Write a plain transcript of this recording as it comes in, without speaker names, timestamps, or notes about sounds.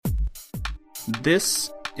This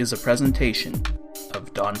is a presentation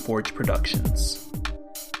of Dawnforge Productions.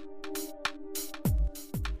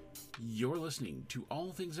 You're listening to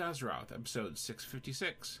All Things Azeroth, episode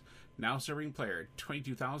 656, now serving player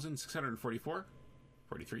 22,644,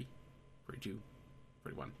 43, 42,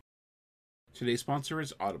 41. Today's sponsor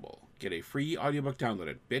is Audible. Get a free audiobook download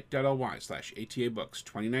at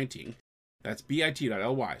bit.ly/ATABooks2019. That's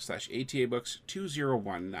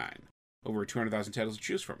bit.ly/ATABooks2019. Over 200,000 titles to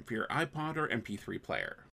choose from for your iPod or MP3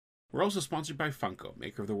 player. We're also sponsored by Funko,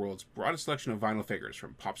 maker of the world's broadest selection of vinyl figures,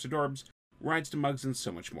 from pops to dorbs, rides to mugs, and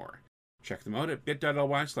so much more. Check them out at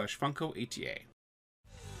bit.ly/FunkoATA.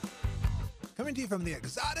 Coming to you from the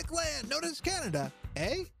exotic land known as Canada,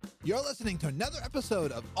 eh? You're listening to another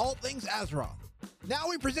episode of All Things Azeroth. Now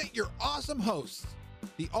we present your awesome hosts,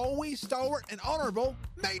 the always stalwart and honorable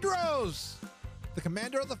Medros, the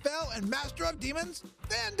commander of the Fel and master of demons,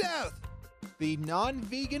 Vandeth, the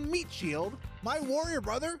non-vegan meat shield, my warrior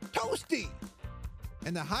brother, Toasty,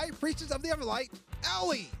 and the high priestess of the Everlight,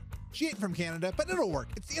 Allie. She ain't from Canada, but it'll work.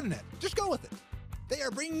 It's the internet. Just go with it. They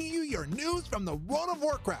are bringing you your news from the world of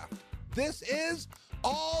Warcraft. This is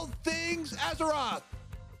All Things Azeroth.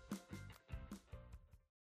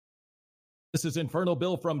 This is Infernal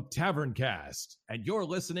Bill from Taverncast, and you're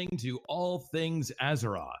listening to All Things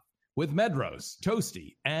Azeroth with Medros,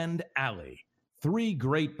 Toasty, and Allie. Three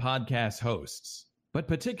great podcast hosts, but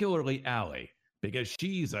particularly Allie, because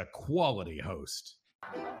she's a quality host.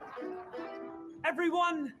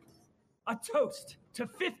 Everyone, a toast to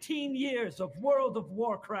 15 years of World of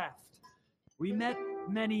Warcraft. We met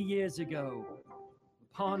many years ago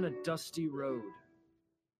upon a dusty road.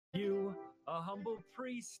 You, a humble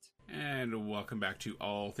priest. And welcome back to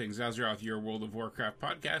All Things Azeroth, your World of Warcraft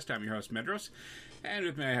podcast. I'm your host, Medros. And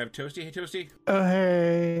with me I have Toasty. Hey, Toasty. Oh,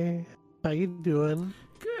 hey. How you doing?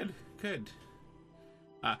 Good.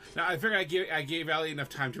 Now, I figured I gave Allie enough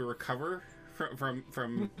time to recover from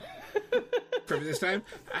from this time.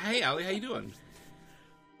 Hey, Allie, how you doing?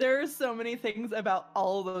 There are so many things about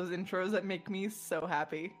all those intros that make me so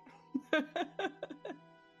happy. I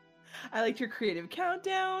liked your creative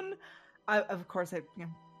countdown. Of course,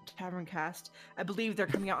 Taverncast. I believe they're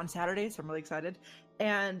coming out on Saturday, so I'm really excited.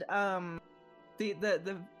 And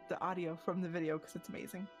the audio from the video, because it's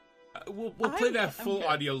amazing. We'll play that full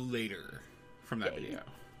audio later from that video.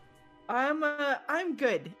 I'm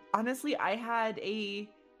good. Honestly, I had a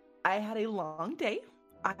long day.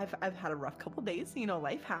 I've had a rough couple days. You know,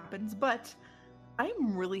 life happens, but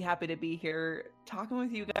I'm really happy to be here talking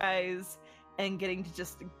with you guys and getting to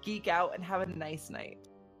just geek out and have a nice night.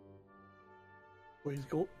 Well, it's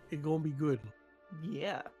going to be good.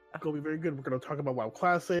 Yeah. It's going to be very good. We're going to talk about WoW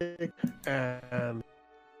Classic, and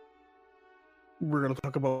we're going to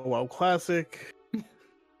talk about WoW Classic.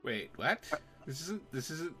 Wait, what? This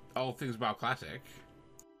isn't All Things About Classic.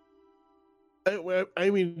 I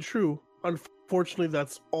mean, true. Unfortunately,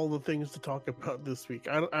 that's all the things to talk about this week.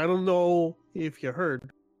 I don't know if you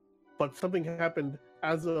heard, but something happened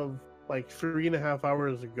as of like 3.5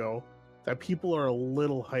 hours ago that people are a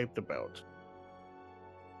little hyped about.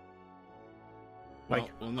 Well,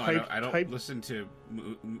 no, I don't listen to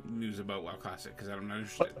news about WoW Classic because I'm not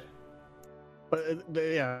interested. But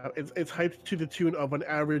yeah, it's hyped to the tune of an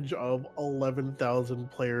average of 11,000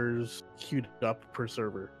 players queued up per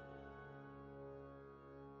server.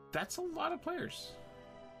 That's a lot of players.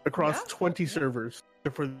 Across 20 servers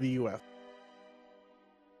for the US.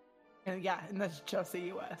 And that's just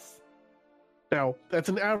the US. Now, that's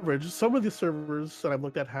an average. Some of the servers that I've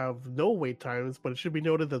looked at have no wait times, but it should be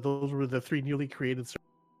noted that those were the 3 newly created servers.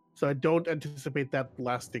 So I don't anticipate that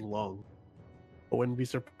lasting long. I wouldn't be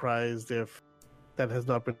surprised if that has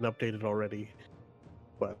not been updated already.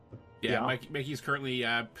 But yeah. Mikey's currently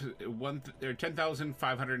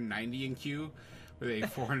 10,590 in queue with a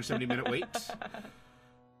 470-minute wait.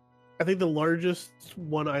 I think the largest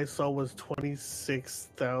one I saw was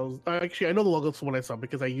 26,000. Actually, I know the longest one I saw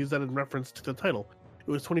because I used that in reference to the title. It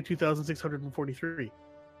was 22,643.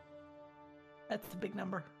 That's a big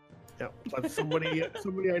number. Yeah, but somebody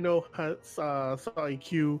I know saw a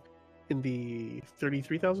queue in the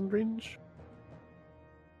 33,000 range.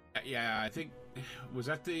 Yeah, I think was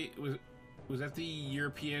that the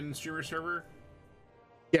European streamer server?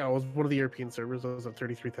 Yeah, it was one of the European servers. It was at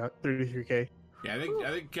 33K. Yeah, I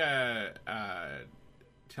think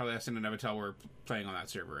Taliesin and Nevatel were playing on that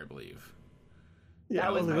server, I believe. Yeah,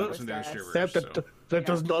 that was some of their servers. That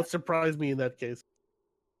does not surprise me in that case.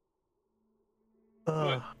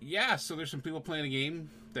 Yeah, so there's some people playing a game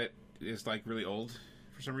that is like really old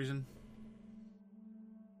for some reason.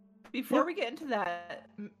 Before we get into that,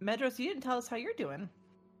 Medros, you didn't tell us how you're doing.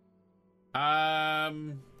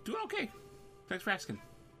 Doing okay. Thanks for asking.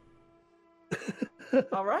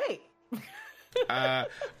 All right. I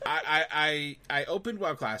opened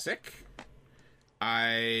WoW Classic.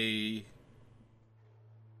 I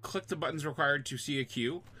clicked the buttons required to see a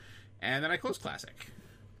queue, and then I closed Classic.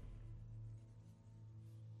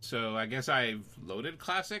 So I guess I've loaded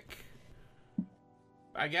Classic.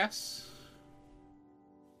 I guess.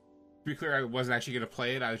 To be clear, I wasn't actually going to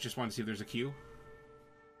play it. I just wanted to see if there's a queue.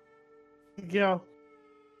 Yeah.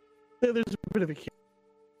 There's a bit of a queue.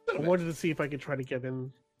 I wanted to see if I could try to get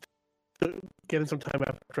in some time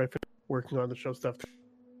after I finish working on the show stuff.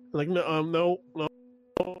 Like, no,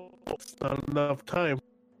 it's not enough time.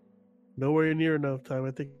 Nowhere near enough time.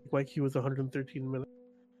 I think my queue was 113 minutes.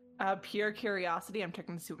 Pure curiosity, I'm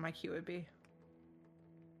checking to see what my queue would be.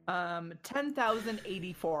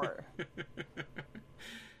 10,084.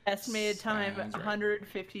 Estimated time, Sounds right.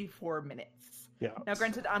 154 minutes. Yeah. Now,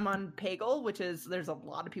 granted, I'm on Pagel, which is, there's a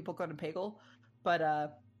lot of people going to Pagel, but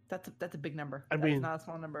that's a big number. I That's mean- not a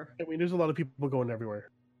small number. I mean, there's a lot of people going everywhere.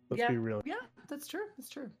 Let's be real. Yeah, that's true. That's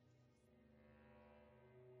true.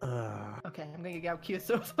 Uh, Okay, I'm gonna get out queue,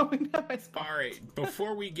 so slowing down my spot. All right,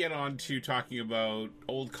 before we get on to talking about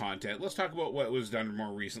old content, let's talk about what was done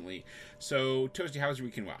more recently. So, Toasty, how was your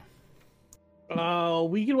weekend? WoW?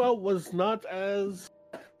 Weekend WoW was not as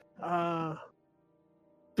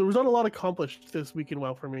there was not a lot accomplished this weekend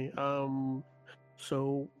WoW for me.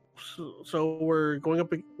 So we're going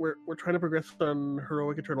up. We're trying to progress on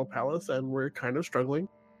Heroic Eternal Palace, and we're kind of struggling.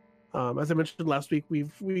 As I mentioned last week,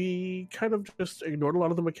 we kind of just ignored a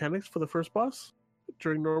lot of the mechanics for the first boss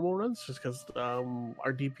during normal runs, just because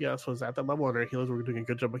our DPS was at that level and our healers were doing a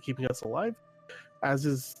good job of keeping us alive, as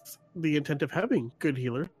is the intent of having good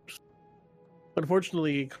healers.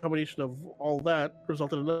 Unfortunately, a combination of all that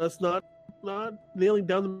resulted in us not nailing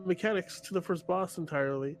down the mechanics to the first boss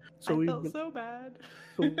entirely. So I felt so bad.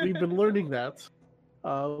 so we've been learning that.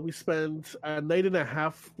 We spent a night and a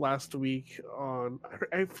half last week on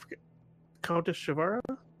I forget, Countess Shivara.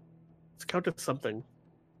 It's Countess something.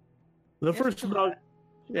 The Yes, first Shivara. dog,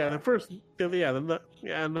 yeah, the first,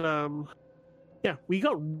 yeah, we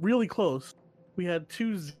got really close. We had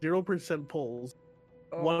 2 0% pulls,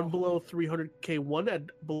 one below 300k, one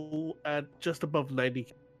at just above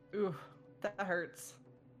 90k. Ooh, that hurts.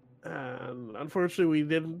 And unfortunately, we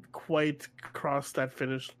didn't quite cross that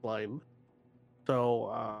finish line.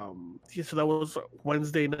 So, so that was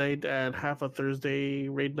Wednesday night and half a Thursday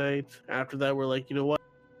raid night. After that, we're like, you know what?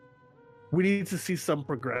 We need to see some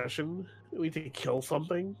progression. We need to kill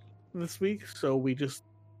something this week. So we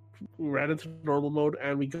ran into normal mode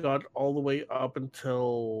and we got all the way up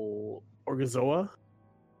until Orgazoa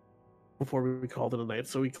before we called it a night.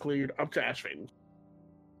 So we cleared up to Ashvane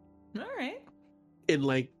All right. in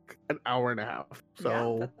like an hour and a half.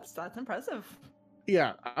 So Yeah, that's impressive.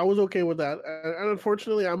 yeah, I was okay with that. And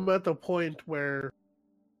unfortunately, I'm at the point where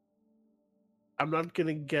I'm not going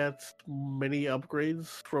to get many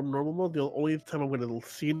upgrades from normal mode. The only time I'm going to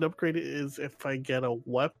see an upgrade is if I get a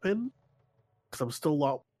weapon, because I'm still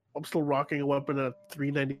rocking a weapon at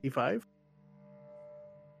 395.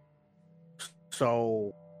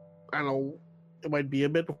 So, I don't know, it might be a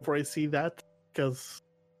bit before I see that, because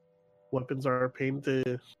weapons are a pain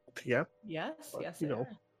to get. Yes, But, yes, you they know. are.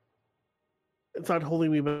 It's not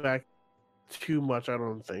holding me back too much, I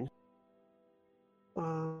don't think.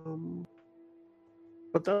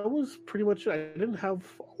 But that was pretty much it. I didn't have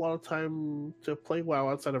a lot of time to play WoW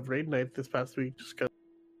outside of raid night this past week, just because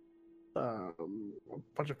a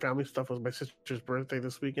bunch of family stuff. Was my sister's birthday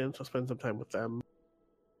this weekend, so I spent some time with them.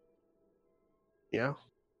 Yeah.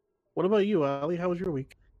 What about you, Ali? How was your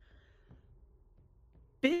week?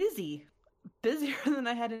 Busy. Busier than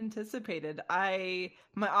I had anticipated. My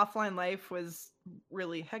offline life was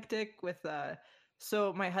really hectic with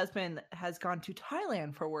so my husband has gone to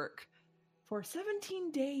Thailand for work for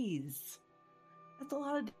 17 days. That's a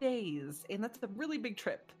lot of days, and that's a really big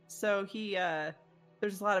trip. So he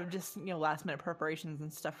there's a lot of just, last minute preparations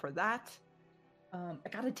and stuff for that. I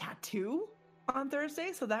got a tattoo on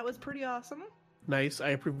Thursday, so that was pretty awesome. Nice. I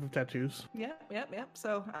approve of tattoos. Yep.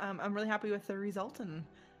 So I'm really happy with the result and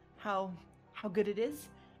how good it is.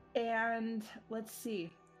 And let's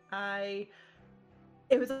see,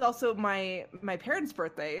 it was also my parents'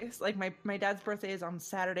 birthdays. Like my dad's birthday is on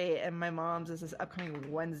Saturday and my mom's is this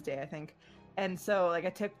upcoming Wednesday, I think. And so like I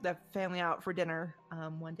took the family out for dinner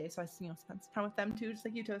one day, so I spent some time with them too, just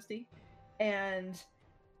like you, Toasty. And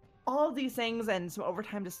all of these things and some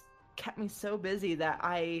overtime just kept me so busy that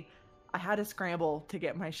I had to scramble to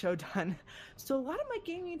get my show done. So a lot of my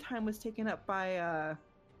gaming time was taken up by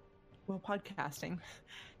podcasting.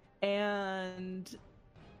 And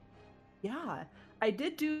yeah, I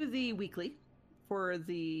did do the weekly, for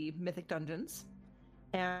the Mythic Dungeons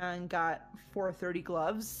and got 430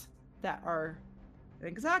 gloves that are an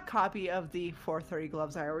exact copy of the 430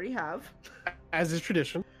 gloves I already have. As is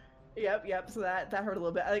tradition. Yep. So that hurt a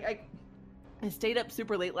little bit. Like I stayed up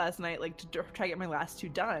super late last night, like to try to get my last 2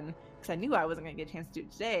 done because I knew I wasn't gonna get a chance to do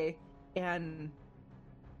it today, and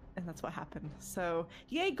that's what happened. So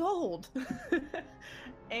yay, gold!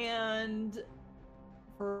 And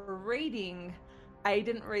for raiding, I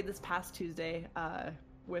didn't raid this past Tuesday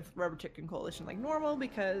with Rubber Chicken Coalition like normal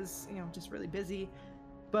because just really busy.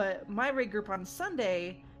 But my raid group on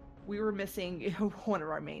Sunday, we were missing one of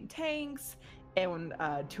our main tanks and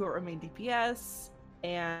 2 of our main DPS,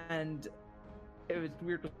 and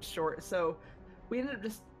we were just short. So we ended up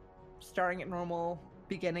just starting at normal,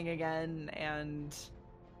 beginning again, and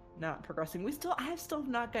not progressing. I have still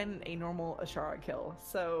not gotten a normal Ashara kill,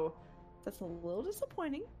 so that's a little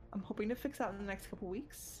disappointing. I'm hoping to fix that in the next couple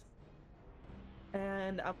weeks,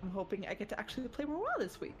 and I'm hoping I get to actually play more WoW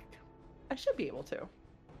this week. I should be able to.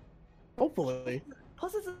 Hopefully.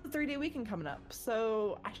 Plus, it's a 3-day weekend coming up,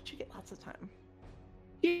 so I should get lots of time.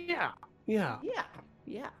 Yeah. Yeah.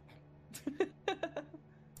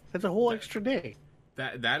 That's a whole extra day.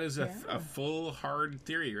 That is a full hard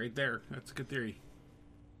theory right there. That's a good theory.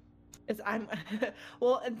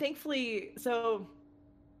 Well, and thankfully, so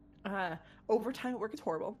overtime at work is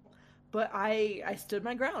horrible, but I stood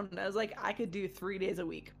my ground. I was like, I could do 3 days a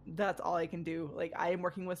week. That's all I can do. Like, I am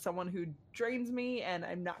working with someone who drains me, and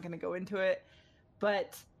I'm not going to go into it.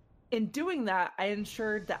 But in doing that, I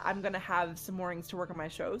ensured that I'm going to have some mornings to work on my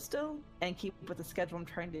show still and keep with the schedule I'm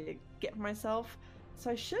trying to get for myself.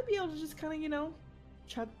 So I should be able to just kind of,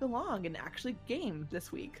 chug along and actually game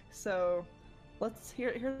this week. So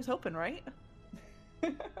here's hoping, right?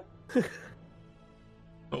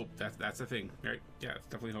 Hope, that's the thing, right? Yeah, it's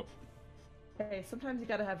definitely hope. Hey, sometimes you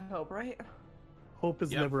gotta have hope, right? Hope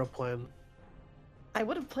is never a plan. I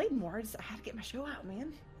would have played more. I had to get my show out,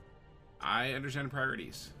 man. I understand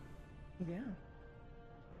priorities. Yeah.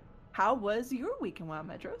 How was your week in WoW,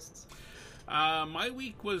 Medros? My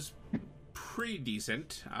week was pretty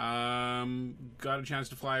decent. Got a chance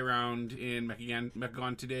to fly around in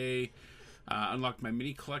Mechagon today. Unlocked my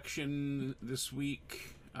mini collection this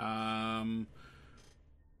week. Got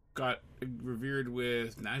revered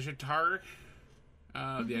with Najatar,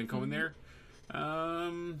 the Uncommon there.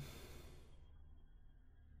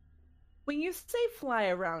 When you say fly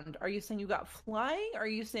around, are you saying you got flying, or are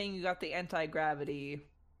you saying you got the anti-gravity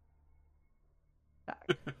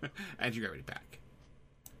back? Anti-gravity back.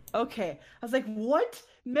 Okay. I was like, what?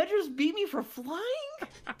 Medros beat me for flying?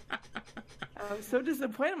 I was so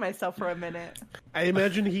disappointed in myself for a minute. I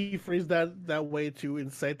imagine he phrased that way to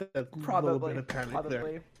incite that little bit of panic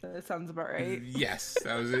there. That sounds about right. Yes,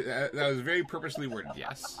 that was very purposely worded.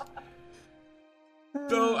 Yes.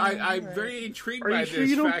 So I'm very intrigued by this. Are you sure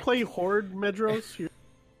you don't play Horde, Medros?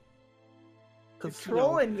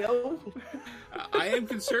 Trolling, yo. I am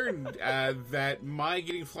concerned that my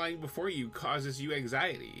getting flying before you causes you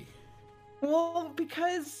anxiety. Well,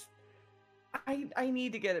 because I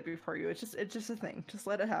need to get it before you. It's just a thing. Just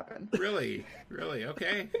let it happen. Really?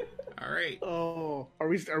 Okay. All right. Oh, are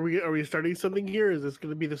we starting something here? Is this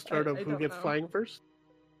going to be the start of who gets flying first?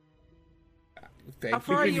 How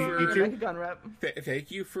far are you on your Mechagon rep? Thank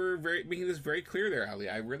you for making this very clear there, Ali.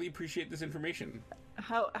 I really appreciate this information.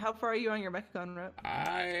 How far are you on your Mechagon rep?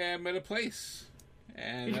 I am at a place,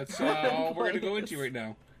 and that's all we're going to go into right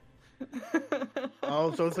now.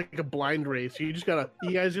 Oh, so it's like a blind race. You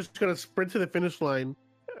guys just gotta sprint to the finish line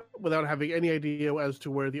without having any idea as to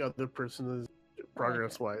where the other person is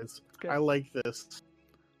progress-wise. I like this.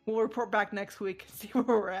 We'll report back next week and see where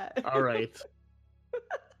we're at. All right.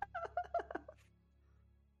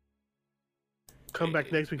 Come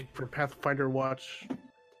back next week for Pathfinder Watch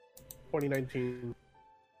 2019.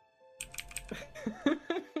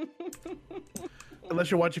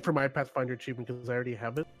 Unless you're watching for my Pathfinder achievement, because I already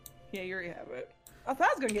have it. Yeah, you already have it. I thought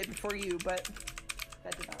I was going to get it before you, but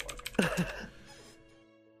that did not work.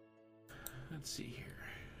 Let's see here.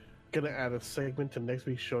 Gonna add a segment to next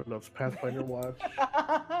week's show notes, Pathfinder Watch.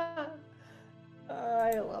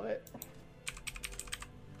 I love it.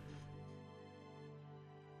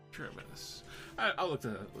 Sure about this. I'll look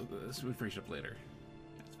this information up later.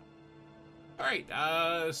 All right,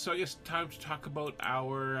 so I guess time to talk about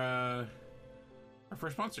our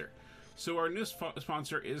first sponsor. So our new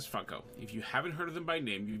sponsor is Funko. If you haven't heard of them by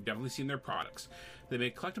name, you've definitely seen their products. They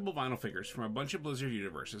make collectible vinyl figures from a bunch of Blizzard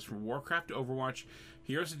universes, from Warcraft to Overwatch,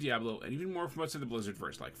 Heroes of Diablo, and even more from outside the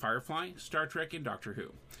Blizzardverse, like Firefly, Star Trek, and Doctor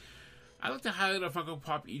Who. I like to highlight a Funko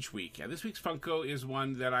Pop each week, and this week's Funko is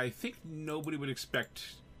one that I think nobody would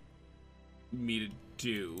expect me to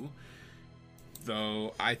do.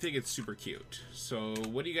 Though I think it's super cute. So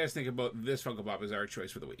what do you guys think about this Funko Pop as our choice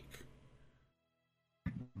for the week?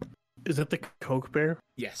 Is that the Coke Bear?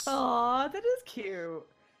 Yes. Aw, that is cute.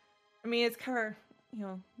 I mean, it's kind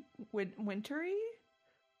of, wintry,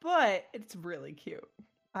 but it's really cute.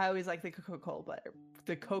 I always like the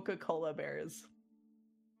Coca-Cola bears.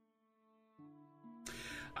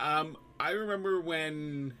 I remember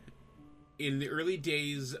when, in the early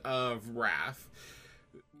days of Wrath,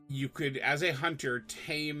 you could, as a hunter,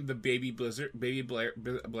 tame the baby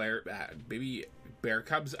bear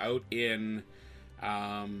cubs out in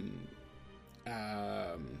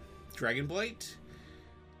Dragonblight,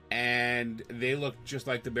 and they look just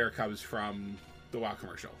like the bear cubs from the WoW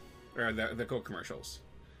commercial, or the Coke commercials.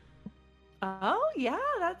 Oh, yeah,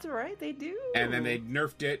 that's right, they do. And then they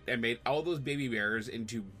nerfed it and made all those baby bears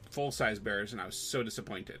into full-size bears, and I was so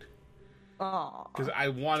disappointed. Aww. Because I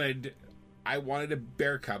wanted a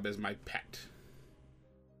bear cub as my pet.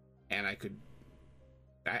 And I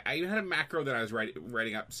even had a macro that I was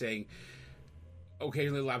writing up saying,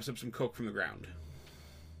 occasionally laps up some Coke from the ground.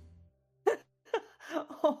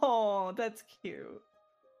 Oh, that's cute.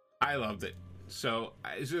 I loved it. So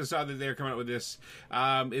I just saw that they're coming out with this.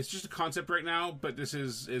 It's just a concept right now, but this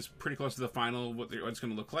is pretty close to the final, what it's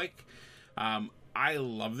going to look like. I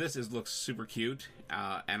love this. It looks super cute,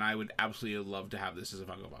 and I would absolutely love to have this as a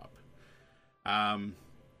Funko Pop.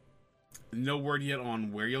 No word yet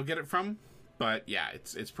on where you'll get it from, but yeah,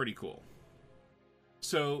 it's pretty cool.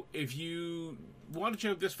 So if you want to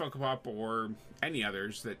check out this Funko Pop or any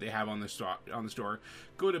others that they have on the store,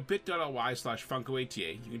 go to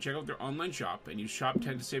bit.ly/FunkoATA. You can check out their online shop and use Shop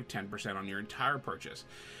 10 to save 10% on your entire purchase.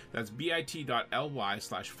 That's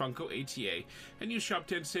bit.ly/FunkoATA and use Shop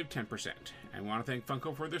 10 to save 10%. And we want to thank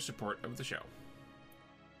Funko for their support of the show.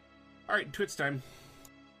 All right, Twits time.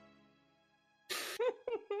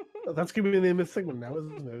 That's going to be the name of the segment now,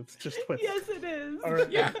 isn't it? It's just Twits. Yes, it is. All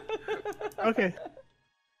right. Yeah. Okay.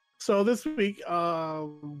 So this week, as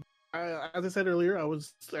I said earlier, I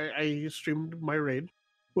streamed my raid,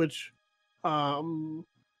 which you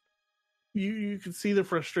could see the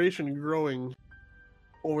frustration growing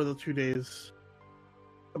over the 2 days.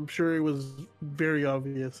 I'm sure it was very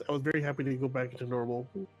obvious. I was very happy to go back into normal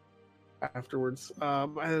afterwards.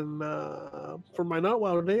 And for my not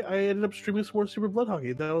WoW day, I ended up streaming some more Super Blood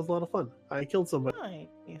Hockey. That was a lot of fun. I killed somebody.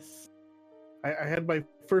 Nice. I had my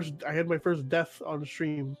first death on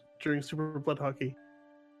stream during Super Blood Hockey.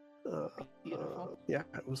 Beautiful. Yeah,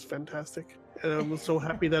 it was fantastic, and I was so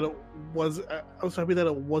happy that it was. I was happy that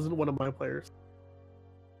it wasn't one of my players.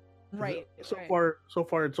 Right. So right. far,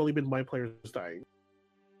 it's only been my players dying.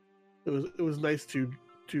 It was nice to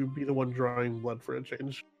be the one drawing blood for a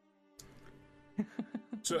change.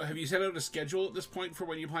 So have you set out a schedule at this point for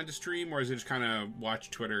when you plan to stream, or is it just kind of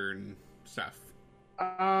watch Twitter and stuff?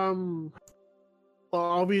 Well,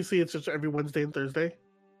 obviously it's just every Wednesday and Thursday.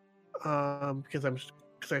 Because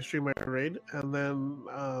I stream my raid, and then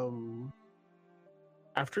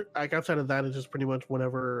after outside of that, it's just pretty much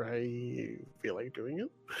whenever I feel like doing it.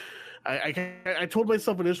 I told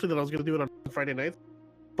myself initially that I was going to do it on Friday night,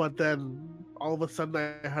 but then all of a sudden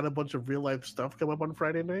I had a bunch of real life stuff come up on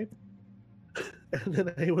Friday night, and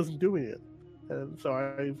then I wasn't doing it, and so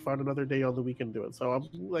I found another day on the weekend to do it. So I'm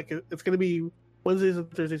like, it's going to be Wednesdays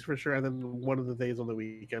and Thursdays for sure, and then one of the days on the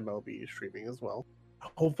weekend I'll be streaming as well.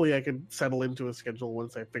 Hopefully I can settle into a schedule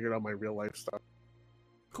once I figured out my real life stuff.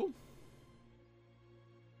 Cool.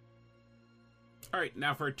 All right,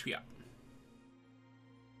 now for a tweet up.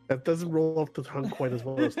 That doesn't roll off the tongue quite as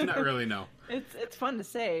well as Not really, no. It's fun to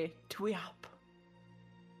say. Tweop.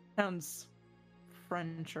 Sounds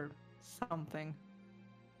French or something.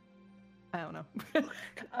 I don't know.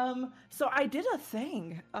 So I did a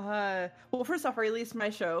thing. Well, first off, I released my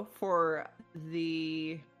show for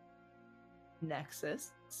the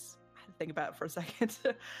Nexus. I had to think about it for a second.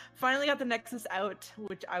 Finally got the Nexus out,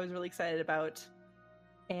 which I was really excited about.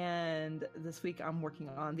 And this week I'm working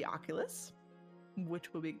on the Oculus,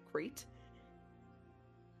 which will be great.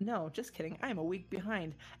 No, just kidding. I'm a week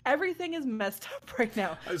behind. Everything is messed up right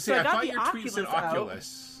now. I thought your tweet said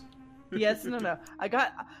Oculus. Yes, no.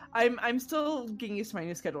 I'm still getting used to my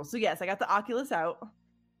new schedule. So yes, I got the Oculus out,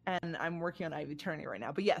 and I'm working on Ivy Attorney right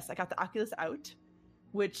now. But yes, I got the Oculus out,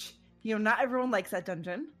 which, not everyone likes that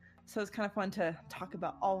dungeon. So it's kind of fun to talk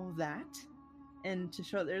about all of that and to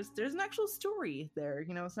show there's an actual story there.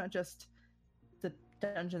 It's not just the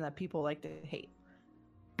dungeon that people like to hate.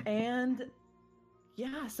 And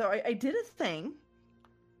yeah, so I did a thing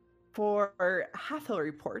for Half-Hill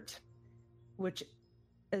Report, which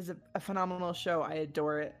is a phenomenal show. I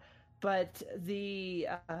adore it. But the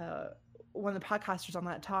one of the podcasters on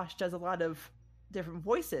that, Tosh, does a lot of different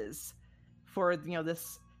voices for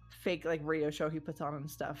this fake like radio show he puts on and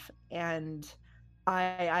stuff. And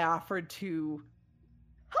I offered to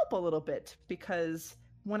help a little bit because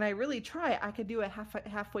when I really try, I could do a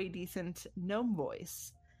halfway decent gnome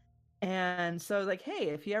voice. And so I was like, hey,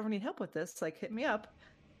 if you ever need help with this, like hit me up.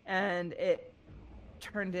 And it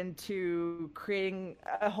turned into creating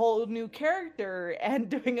a whole new character and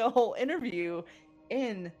doing a whole interview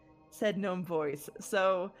in said gnome voice.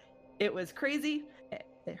 So it was crazy.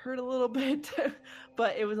 It hurt a little bit,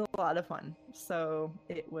 but it was a lot of fun. So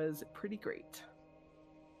it was pretty great.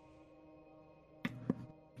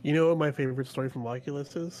 You know what my favorite story from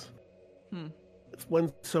Oculus is? It's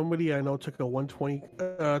when somebody I know took a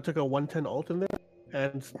 110 alt in there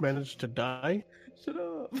and managed to die. Shut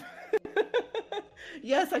up.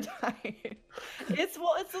 Yes, I died. It's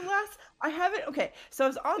the last. I haven't. Okay, so I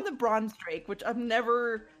was on the bronze streak, which I've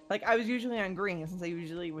never like. I was usually on green since I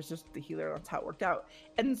usually was just the healer. That's how it worked out.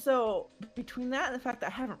 And so between that and the fact that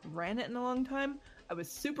I haven't ran it in a long time, I was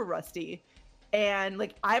super rusty. And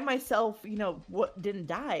like I myself, didn't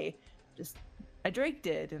die. Just I Drake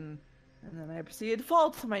did, and then I proceeded to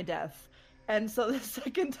fall to my death. And so the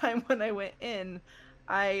second time when I went in,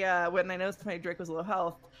 when I noticed my Drake was low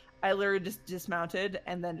health, I literally just dismounted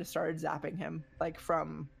and then just started zapping him like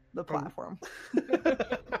from the platform.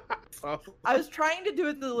 Awesome. I was trying to do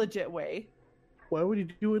it the legit way. Why would you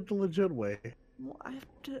do it the legit way? Well, I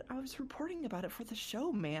was reporting about it for the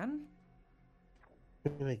show, man.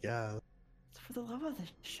 Oh my god. It's for the love of the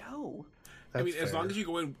show. I mean, as long as you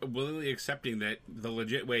go in willingly accepting that the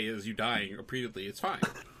legit way is you dying repeatedly, it's fine.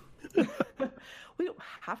 We don't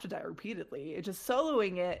have to die repeatedly. It's just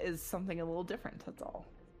soloing it is something a little different. That's all.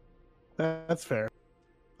 That's fair.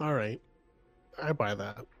 All right, I buy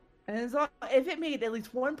that. And as long, if it made at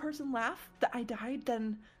least one person laugh that I died,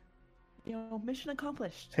 then mission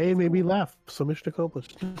accomplished. Hey, it made me laugh, so mission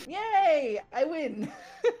accomplished. Yay! I win.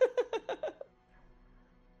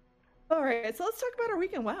 All right, so let's talk about our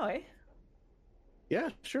weekend WoW, eh? Yeah,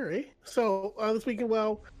 sure, eh? So, this weekend,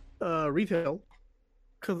 WoW, retail,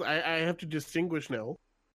 because I have to distinguish now.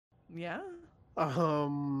 Yeah.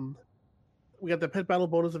 We got the Pet Battle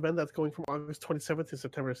bonus event that's going from August 27th to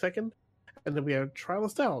September 2nd. And then we have Trial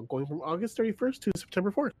of Style going from August 31st to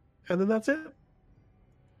September 4th. And then that's it.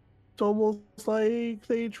 It's almost like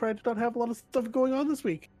they tried to not have a lot of stuff going on this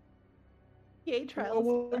week. Yay, Trial I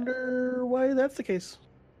wonder why that's the case.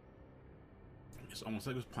 It's almost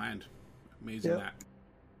like it was planned. Amazing that.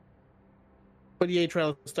 But yay, Trial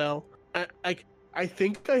of Style. I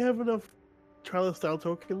think I have enough Trial of Style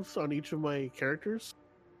tokens on each of my characters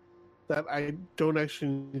that I don't actually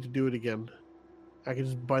need to do it again. I can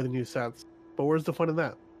just buy the new sets. But where's the fun in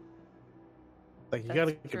that? Like, you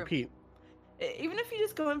gotta compete. Even if you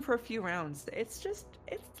just go in for a few rounds, it's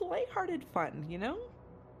lighthearted fun,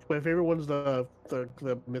 My favorite one's the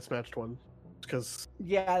mismatched one. Because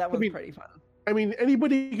yeah, that one's pretty fun. I mean,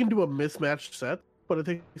 anybody can do a mismatched set, but it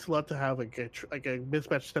takes a lot to have a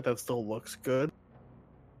mismatched set that still looks good.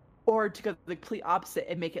 Or to go the complete opposite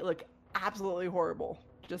and make it look absolutely horrible.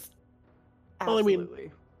 Just absolutely. Well,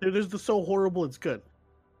 I mean, there's the so horrible it's good.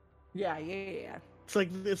 Yeah. It's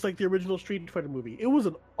like the original Street Fighter movie. It was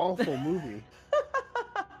an awful movie,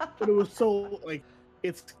 but it was so like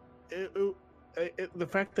the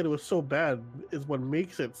fact that it was so bad is what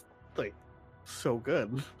makes it like so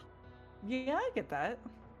good. Yeah, I get that.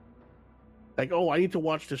 Like, oh, I need to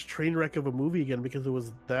watch this train wreck of a movie again because it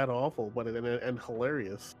was that awful, but and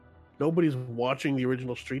hilarious. Nobody's watching the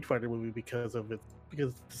original Street Fighter movie because it's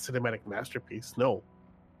a cinematic masterpiece. No,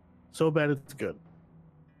 so bad it's good.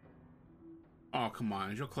 Oh, come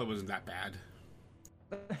on. Joe Club wasn't that bad.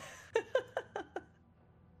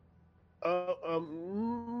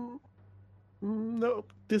 No,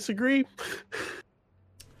 disagree.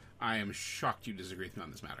 I am shocked you disagree with me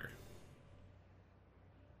on this matter.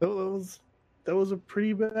 That was a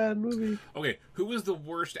pretty bad movie. Okay, who was the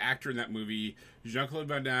worst actor in that movie? Jean-Claude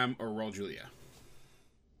Van Damme or Raul Julia?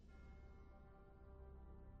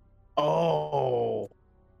 Oh.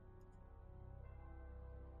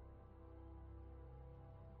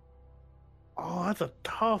 Oh, that's a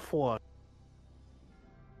tough one.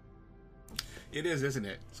 It is, isn't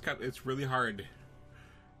it? It's really hard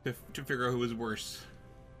to figure out who was worse.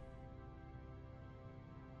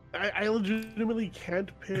 I legitimately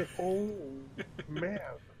can't pick. Oh, man.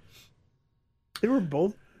 They were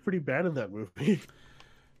both pretty bad in that movie.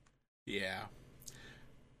 Yeah.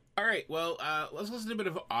 All right, well, let's listen to a bit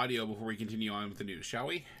of audio before we continue on with the news, shall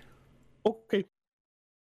we? Okay.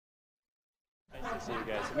 Nice to see you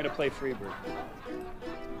guys. I'm going to play Freebird.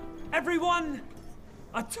 Everyone,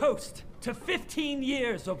 A toast to 15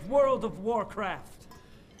 years of World of Warcraft.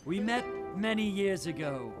 We met many years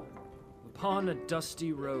ago upon a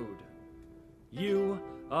dusty road. You,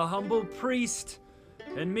 a humble priest,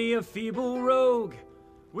 and me, a feeble rogue.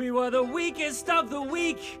 We were the weakest of the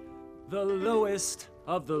weak, the lowest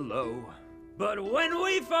of the low. But when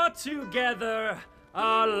we fought together,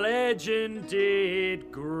 our legend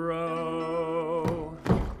did grow.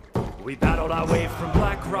 We battled our way from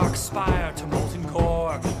Blackrock Spire to Molten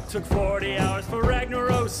Core. Took 40 hours for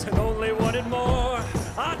Ragnaros and only wanted more.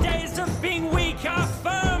 Our days of being weak are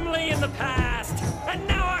firmly in the past. And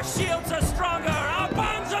now our shields are stronger, our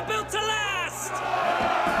bonds are built to last.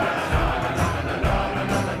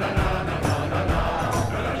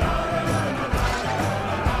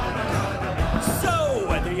 So,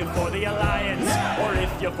 whether you're for the Alliance or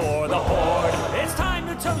if you're for the Horde, it's time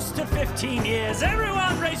to toast to 15 years.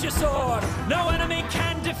 Everyone raise your sword. No enemy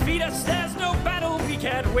can defeat us. There's no battle we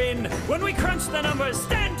can't win. When we crunch the numbers,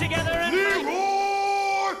 stand together and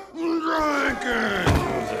Leroy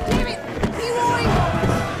Jenkins! Damn it! Leroy!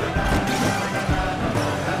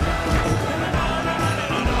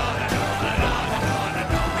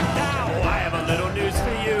 Now I have a little news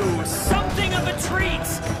for you. Something of a treat.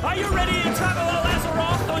 Are you ready to travel to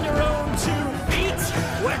Lazaroth on your own 2 feet?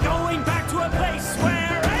 We're going back to a place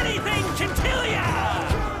where anything can kill ya.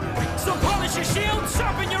 So polish your shield,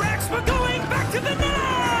 sharpen your axe. We're going back to vanilla.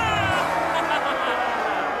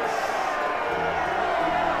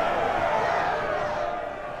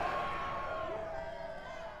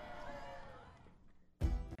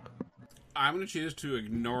 I'm going to choose to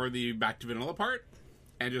ignore the back to vanilla part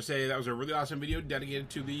and just say that was a really awesome video dedicated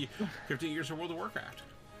to the 15 years of World of Warcraft.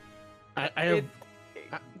 I have.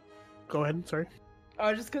 Go ahead. Sorry. I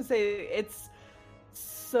was just gonna say it's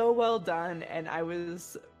so well done, and I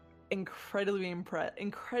was incredibly impressed,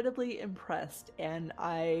 and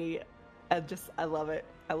I love it.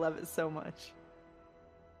 I love it so much.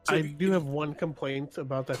 So I if you- do have one complaint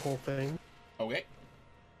about that whole thing. Okay.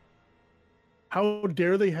 How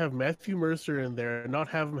dare they have Matthew Mercer in there and not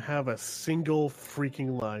have him have a single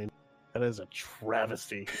freaking line? That is a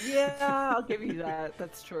travesty. Yeah, I'll give you that.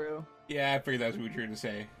 That's true. Yeah, I figured that's what you were trying to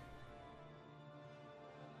say.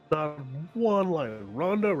 Not one line.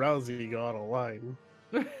 Ronda Rousey got a line.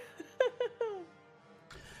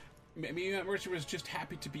 Maybe Matt Mercer was just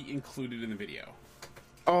happy to be included in the video.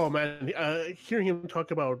 Oh man, hearing him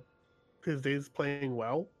talk about his days playing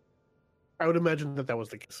WoW, I would imagine that was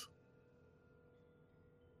the case.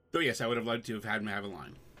 Though yes, I would have loved to have had him have a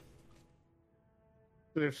line.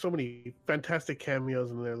 There's so many fantastic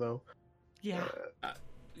cameos in there, though. Yeah.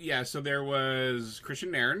 Yeah, so there was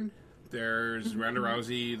Christian Nairn, there's Ronda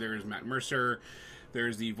Rousey, there's Matt Mercer,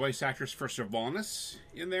 there's the voice actress for Sylvanas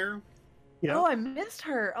in there. Yeah. Oh, I missed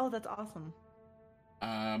her. Oh, that's awesome.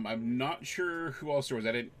 I'm not sure who else there was.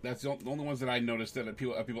 That's the only ones that I noticed that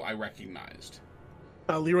people I recognized.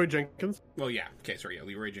 Leroy Jenkins. Well, yeah. Okay, sorry. Yeah,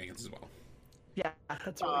 Leroy Jenkins as well. Yeah,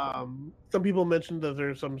 that's really cool. Some people mentioned that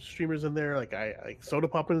there's some streamers in there, like Soda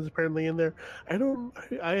Poppin is apparently in there. I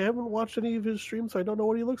haven't watched any of his streams, so I don't know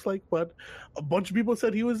what he looks like. But a bunch of people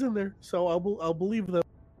said he was in there, so I'll believe them.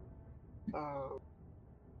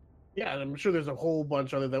 Yeah, and I'm sure there's a whole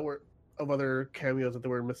bunch of other cameos that they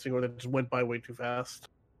were missing or that just went by way too fast.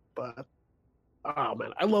 But oh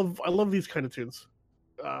man, I love these kind of tunes.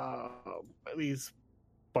 These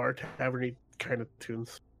bar taverny kind of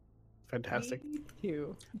tunes. Fantastic. Me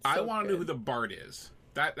too. I So want to know who good. the Bard is.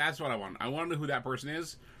 That's what I want. I want to know who that person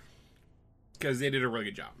is because they did a really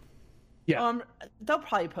good job. Yeah. They'll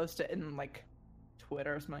probably post it in like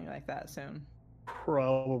Twitter or something like that soon.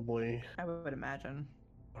 Probably. I would imagine.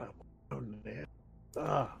 Oh man.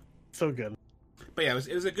 So good. But yeah,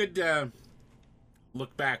 it was a good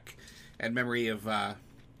look back and memory of WoW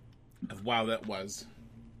that was.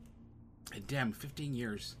 And damn, 15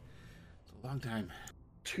 years. It's a long time.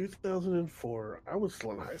 2004. I was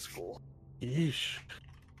still in high school. Yeesh.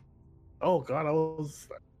 Oh god, I was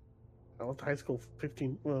in high school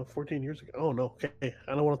 14 years ago. Oh no. Okay.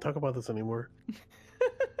 I don't want to talk about this anymore.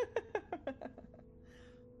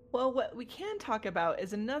 Well, what we can talk about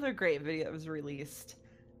is another great video that was released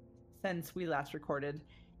since we last recorded,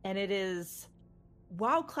 and it is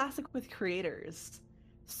WoW Classic with Creators.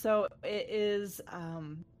 So it is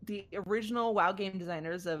the original WoW game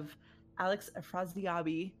designers of Alex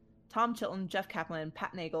Afrasiabi, Tom Chilton, Jeff Kaplan,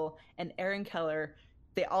 Pat Nagel, and Aaron Keller.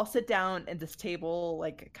 They all sit down at this table,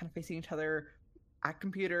 like kind of facing each other at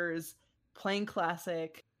computers, playing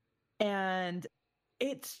Classic, and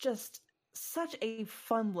it's just such a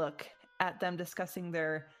fun look at them discussing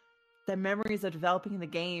their memories of developing the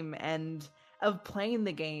game and of playing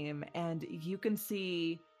the game, and you can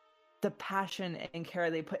see the passion and care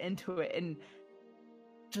they put into it, and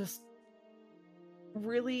just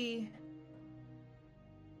really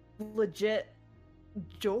legit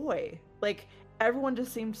joy. Like, everyone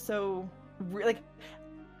just seemed so like,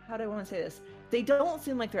 how do I want to say this? They don't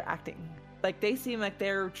seem like they're acting. Like, they seem like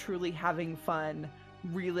they're truly having fun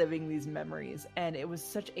reliving these memories, and it was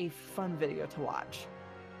such a fun video to watch.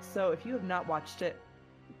 So if you have not watched it,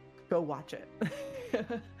 go watch it.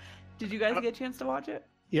 Did you guys get a chance to watch it?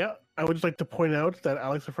 Yeah, I would just like to point out that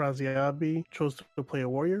Alex Afrasiabi chose to play a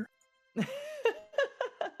warrior.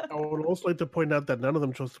 I would also like to point out that none of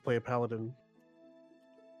them chose to play a paladin.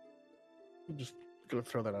 I'm just gonna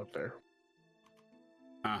throw that out there.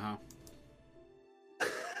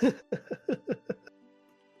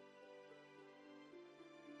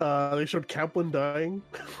 They showed Kaplan dying,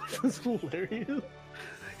 which was hilarious.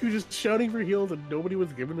 He was just shouting for heals and nobody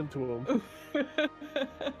was giving them to him.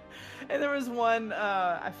 And there was one,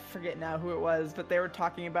 I forget now who it was, but they were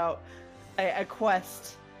talking about a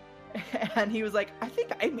quest, and he was like, I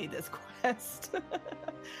think I made this quest.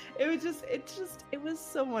 It was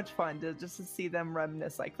so much fun to see them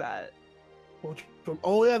reminisce like that.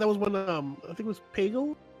 Oh yeah, that was when I think it was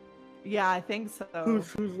Pagel. Yeah, I think so.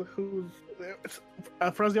 Who's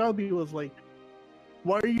Afrasiabi was like,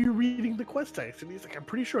 why are you reading the quest text? And he's like, I'm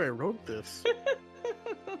pretty sure I wrote this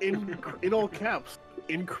in all caps,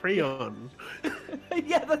 in crayon.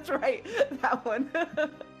 Yeah, that's right. That one.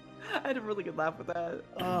 I had a really good laugh with that.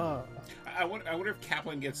 I wonder if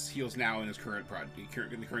Kaplan gets heals now in his current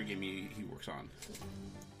in the current game he works on.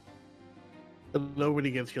 Nobody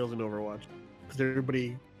gets heals in Overwatch because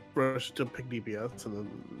everybody rushed to pick DPS and then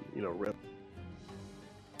rip.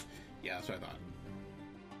 Yeah, that's what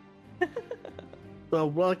I thought.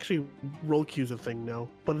 Well, actually, roll queue's a thing now,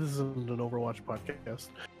 but this isn't an Overwatch podcast.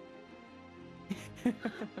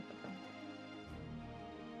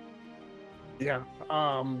 Yeah,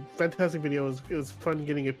 fantastic video. It was fun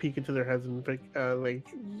getting a peek into their heads and like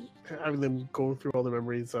having them go through all the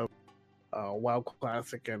memories of WoW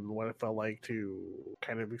Classic and what it felt like to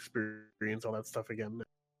kind of experience all that stuff again.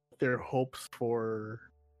 Their hopes for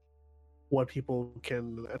what people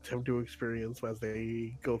can attempt to experience as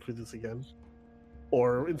they go through this again,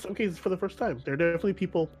 or in some cases for the first time. There are definitely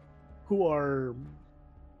people who are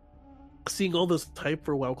seeing all this hype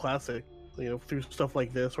for WoW Classic, through stuff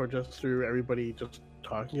like this, or just through everybody just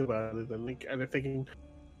talking about it, and they're thinking,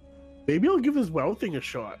 maybe I'll give this WoW thing a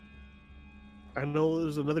shot. I know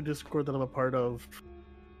there's another Discord that I'm a part of,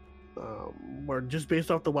 where just based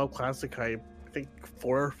off the WoW Classic hype, I think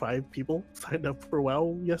 4 or 5 people signed up for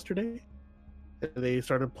WoW yesterday. And they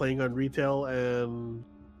started playing on retail, and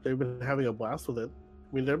they've been having a blast with it.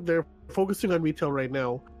 I mean, they're focusing on retail right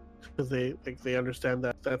now because they understand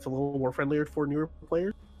that that's a little more friendlier for newer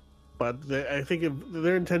players. But I think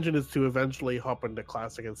their intention is to eventually hop into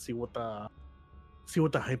Classic and see what the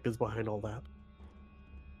hype is behind all that.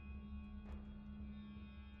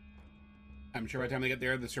 I'm sure by the time they get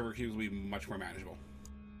there, the server queues will be much more manageable.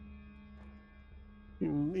 You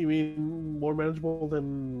mean more manageable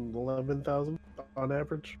than 11,000 on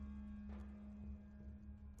average?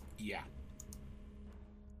 Yeah.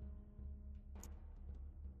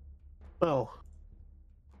 Well,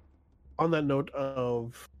 on that note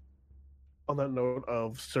of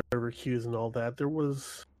server queues and all that, there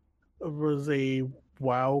was a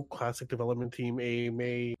WoW Classic development team,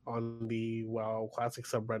 AMA, on the WoW Classic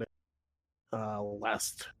subreddit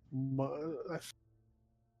last month.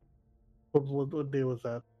 What day was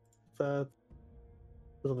that? That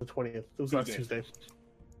was on the 20th. It was last Tuesday.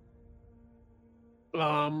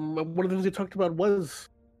 One of the things they talked about was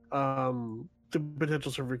the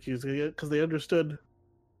potential server queues, because they understood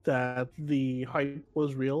that the hype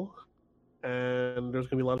was real, and there's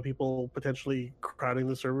going to be a lot of people potentially crowding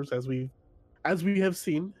the servers, as we have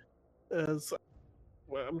seen. As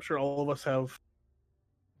I'm sure all of us have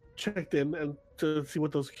checked in and to see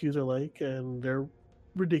what those queues are like, and they're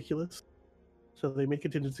ridiculous. So they make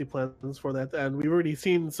contingency plans for that, and we've already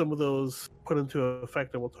seen some of those put into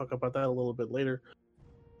effect, and we'll talk about that a little bit later.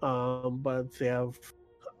 But they have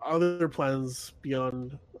other plans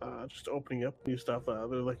beyond just opening up new stuff. They're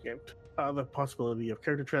looking at the possibility of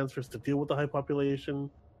character transfers to deal with the high population,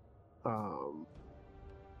 and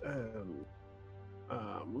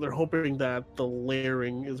they're hoping that the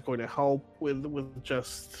layering is going to help with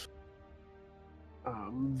just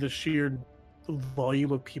the sheer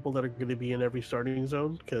volume of people that are going to be in every starting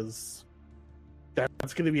zone, because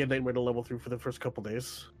that's going to be a nightmare to level through for the first couple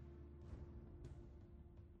days.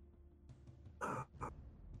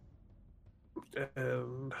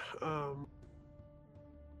 And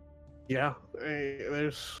Yeah,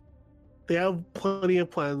 they have plenty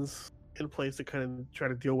of plans in place to kind of try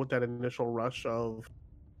to deal with that initial rush of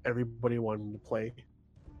everybody wanting to play.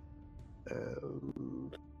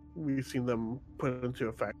 And we've seen them put into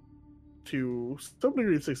effect to some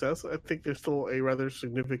degree of success. I think there's still a rather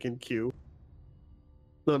significant queue.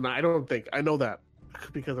 No, I don't think. I know that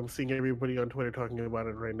because I'm seeing everybody on Twitter talking about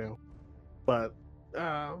it right now. But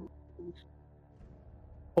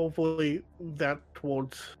hopefully that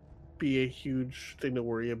won't be a huge thing to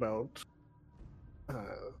worry about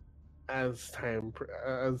as time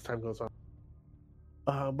goes on.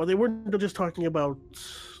 But they weren't just talking about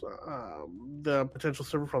the potential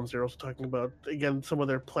server problems. They're also talking about, again, some of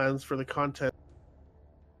their plans for the content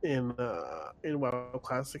in WoW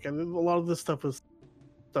Classic, and a lot of this stuff is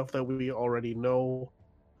stuff that we already know.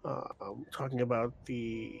 Talking about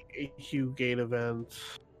the AQ Gate event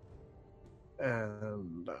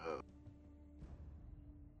and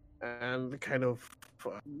the kind of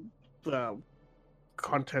the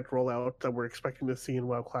content rollout that we're expecting to see in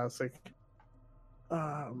WoW Classic.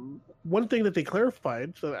 One thing that they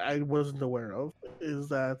clarified that I wasn't aware of is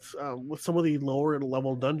that with some of the lower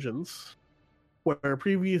level dungeons, where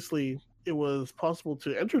previously it was possible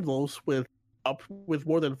to enter those with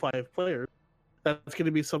more than 5 players, that's going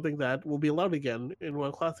to be something that will be allowed again in WoW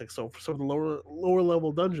Classic. So for some of the lower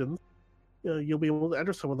level dungeons, you'll be able to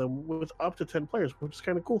enter some of them with up to 10 players, which is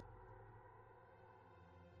kind of cool.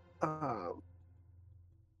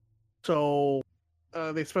 So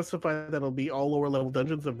they specify that it'll be all lower level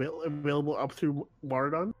dungeons available up through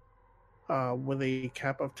Maraudon with a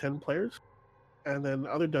cap of 10 players. And then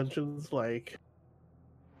other dungeons like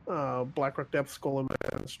Blackrock Depths, Golem,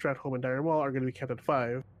 and Stratholme and Dire Maul are going to be kept at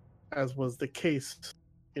 5, as was the case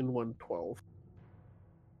in 1.12.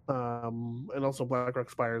 And also Blackrock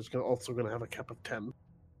Spire is also going to have a cap of 10.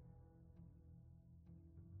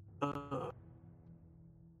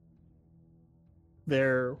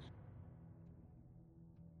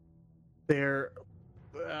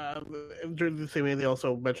 During the same way, they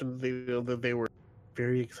also mentioned that they were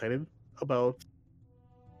very excited about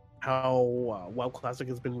how WoW Classic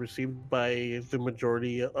has been received by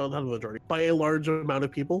by a large amount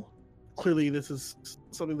of people. Clearly, this is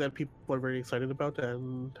something that people are very excited about,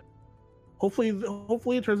 and hopefully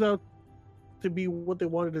it turns out to be what they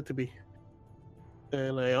wanted it to be.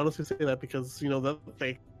 And I honestly say that because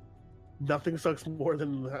that nothing sucks more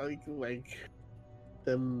than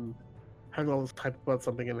than having all this hype about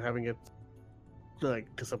something and having it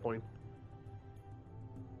disappoint.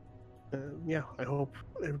 Yeah, I hope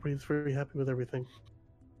everybody's very happy with everything.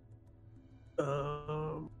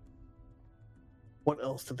 What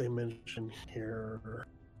else did they mention here?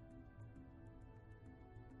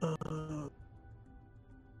 I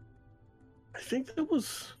think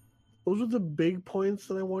those were the big points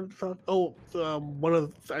that I wanted to talk. Oh, I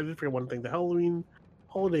did forget one thing: the Halloween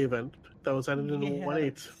holiday event that was added in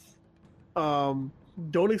 1.8.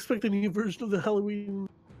 Don't expect a new version of the Halloween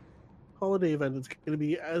holiday event. It's going to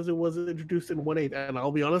be as it was introduced in 1.8, and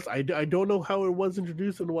I'll be honest, I don't know how it was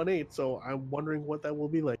introduced in 1.8, so I'm wondering what that will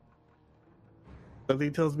be like.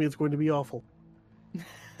 Something tells me it's going to be awful.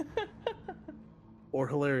 Or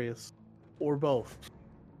hilarious. Or both.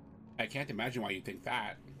 I can't imagine why you think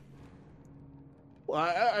that. Well,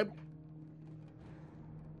 I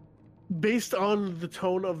based on the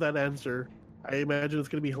tone of that answer, I imagine it's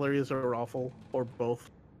going to be hilarious or awful, or both.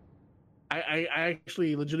 I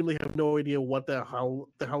actually legitimately have no idea what the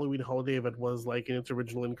Halloween holiday event was like in its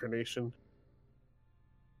original incarnation.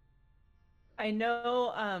 I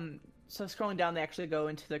know, so scrolling down, they actually go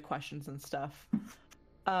into the questions and stuff.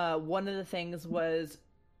 One of the things was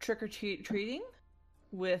trick-or-treating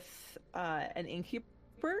with an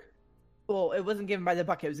innkeeper. Well, it wasn't given by the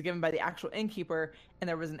bucket, it was given by the actual innkeeper, and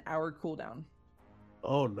there was an hour cooldown.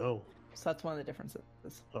 Oh, no. So that's one of the differences.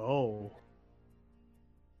 Oh.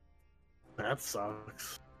 That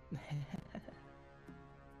sucks.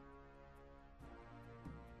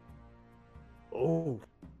 Oh.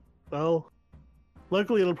 Well,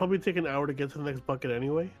 luckily it'll probably take an hour to get to the next bucket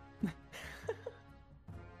anyway.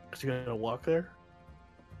 Because you gotta walk there.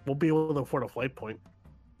 Won't be able to afford a flight point.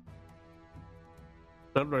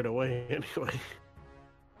 Not right away, anyway.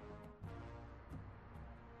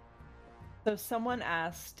 So someone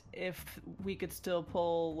asked if we could still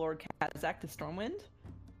pull Lord Kazak to Stormwind,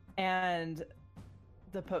 and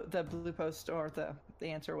the blue post, or the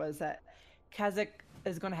answer was that Kazak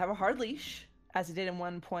is going to have a hard leash, as he did in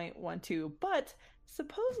 1.12, but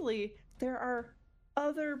supposedly there are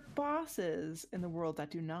other bosses in the world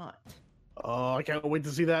that do not. Oh, I can't wait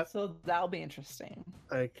to see that. So that'll be interesting.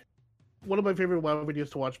 one of my favorite WoW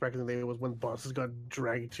videos to watch back in the day was when bosses got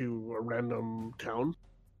dragged to a random town,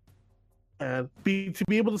 and to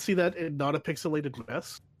be able to see that in not a pixelated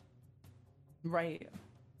mess Right.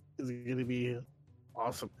 is going to be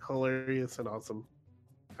awesome, hilarious, and awesome.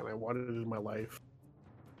 And I wanted it in my life.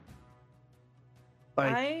 Go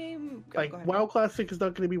ahead. WoW Classic is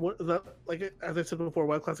not going to be one. Not like as I said before.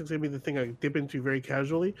 WoW Classic is going to be the thing I dip into very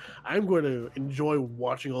casually. I'm going to enjoy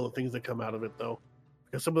watching all the things that come out of it, though,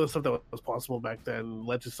 because some of the stuff that was possible back then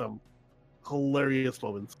led to some hilarious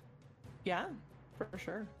moments. Yeah, for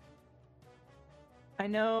sure. I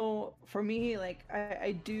know for me, like,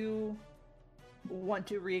 I do want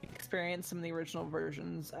to re-experience some of the original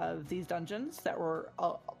versions of these dungeons that were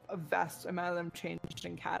a vast amount of them changed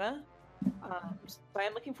in Kata. So I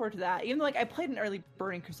am looking forward to that. Even though, like, I played an early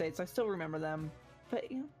Burning Crusade, so I still remember them. But,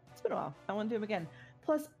 it's been a while. I want to do them again.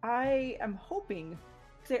 Plus, I am hoping,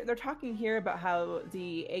 because they're talking here about how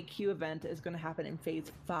the AQ event is going to happen in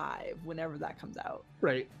Phase 5, whenever that comes out.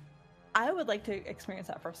 Right. I would like to experience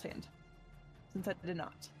that firsthand, since I did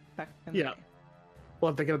not back in the day.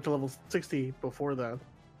 Well, if they get up to level 60 before that.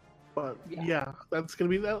 But, Yeah. that's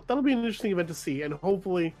going to be... That'll be an interesting event to see, and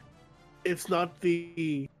hopefully it's not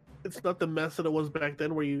the mess that it was back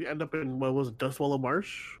then, where you end up in, what was it, Dustwallow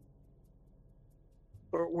Marsh?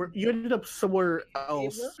 Or where you ended up somewhere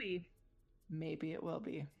else. It will be. Maybe it will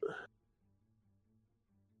be.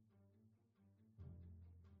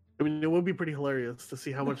 I mean, it would be pretty hilarious to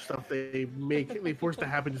see how much stuff they force to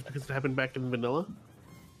happen just because it happened back in vanilla.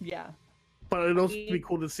 Yeah. But it'd also be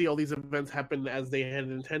cool to see all these events happen as they had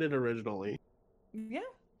intended originally. Yeah,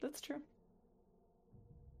 that's true.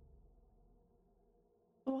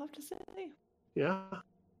 We'll have to see. Yeah.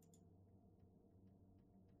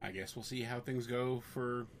 I guess we'll see how things go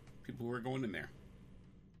for people who are going in there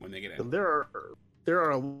when they get in. And there are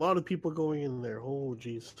a lot of people going in there. Oh,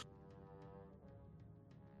 jeez.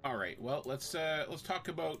 All right. Well, let's talk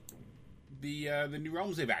about the new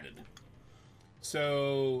realms they've added.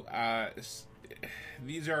 So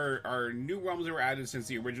these are new realms that were added since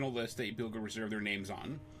the original list that people could reserve their names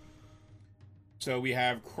on. So we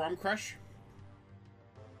have Cromcrush,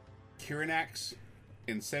 Kirinax,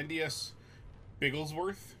 Incendius,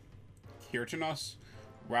 Bigglesworth, Kirtanos,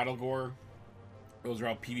 Rattlegore. Those are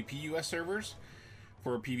all PvP US servers.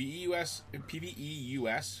 For PvE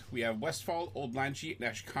US, we have Westfall, Old Lanchi,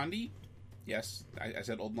 and Ashkandi. Yes, I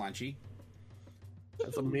said Old Lanchi.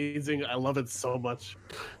 That's amazing. I love it so much.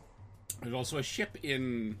 There's also a ship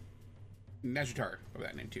in Nejutar of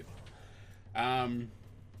that name too.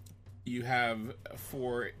 You have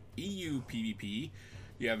for EU PvP,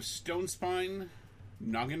 you have Stonespine,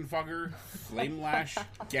 Noggenfogger, Flamelash,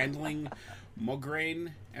 Gandling,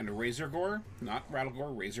 Mograine, and Razorgore. Not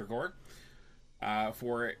Rattlegore, Razorgore.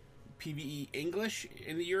 For PvE English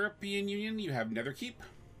in the European Union, you have Netherkeep.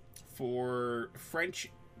 For French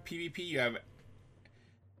PvP, you have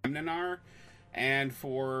Amnanar. And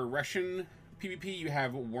for Russian PvP, you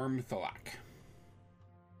have Wormthalak.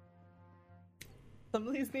 Some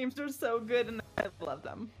of these names are so good, and I love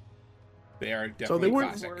them. They are definitely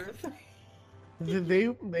classic.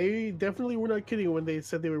 They definitely were not kidding when they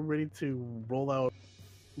said they were ready to roll out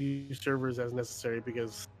new servers as necessary,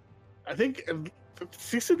 because I think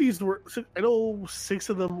 6 of these were... I know 6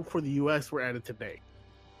 of them for the US were added today.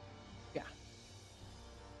 Yeah.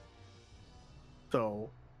 So,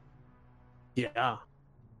 yeah.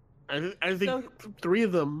 I think 3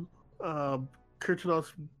 of them,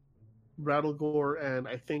 Kirtanos, Rattlegore, and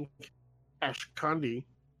I think Ashkandi,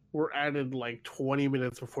 were added like 20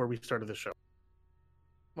 minutes before we started the show.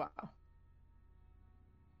 Wow.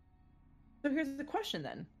 So here's the question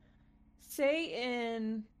then. Say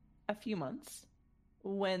in a few months,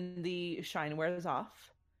 when the shine wears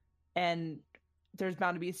off, and there's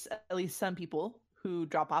bound to be at least some people who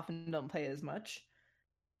drop off and don't play as much,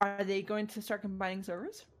 are they going to start combining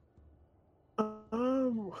servers?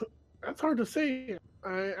 That's hard to say.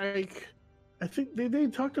 I think they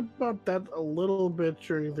talked about that a little bit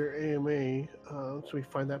during their AMA. So we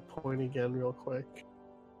find that point again real quick.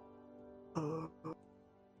 Oh,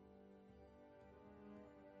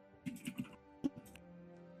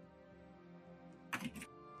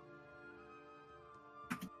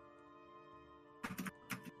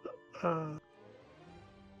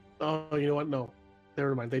 you know what? No,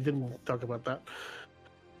 never mind. They didn't talk about that.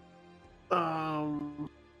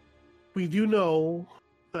 We do know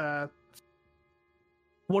that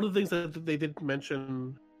one of the things that they did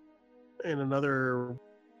mention in another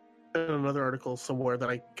article somewhere that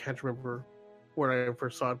I can't remember where I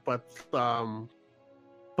first saw it, but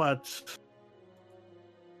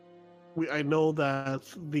I know that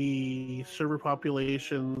the server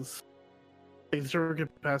populations the server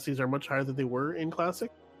capacities are much higher than they were in Classic.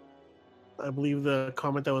 I believe the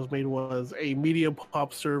comment that was made was a medium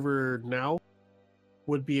pop server now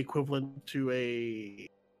would be equivalent to a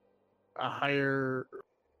higher,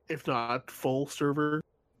 if not full server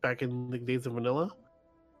back in the days of vanilla.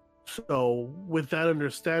 So with that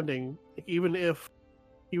understanding, even if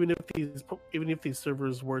these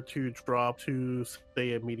servers were to drop to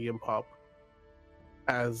say a medium pop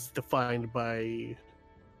as defined by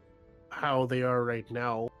how they are right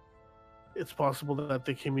now, it's possible that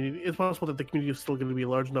the community is still going to be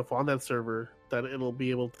large enough on that server that it'll be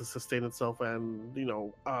able to sustain itself and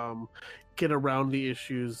get around the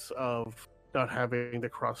issues of not having the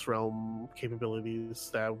cross realm capabilities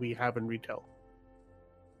that we have in retail.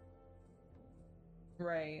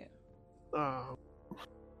 Right. But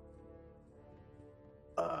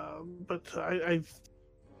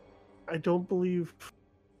I don't believe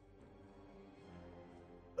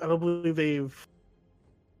they've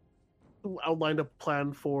outlined a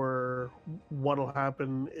plan for what'll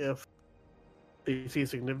happen if they see a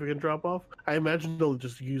significant drop off. I imagine they'll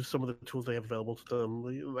just use some of the tools they have available to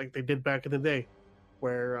them, like they did back in the day,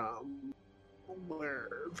 where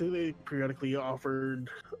they periodically offered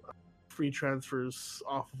free transfers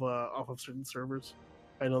off of certain servers.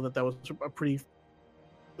 I know that was a pretty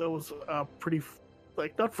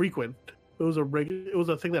like not frequent. It was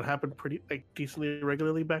a thing that happened pretty decently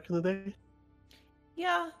regularly back in the day.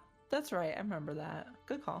 Yeah, that's right. I remember that.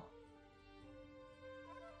 Good call.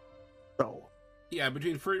 So yeah,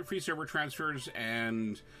 between free server transfers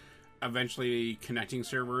and eventually connecting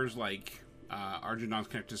servers like Argentons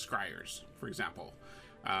connect to Scryers, for example.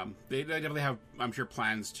 They definitely have, I'm sure,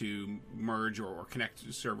 plans to merge or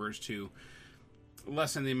connect servers to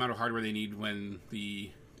lessen the amount of hardware they need when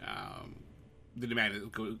the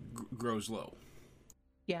demand grows low.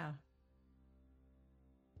 Yeah.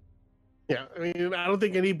 Yeah, I mean, I don't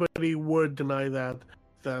think anybody would deny that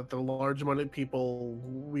the large amount of people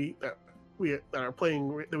that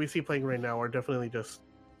we see playing right now are definitely just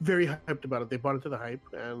very hyped about it. They bought into the hype,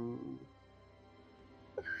 and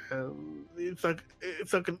it's like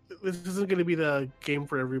this isn't going to be the game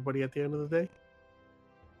for everybody at the end of the day.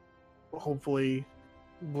 Hopefully,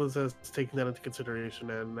 Blizzard has taken that into consideration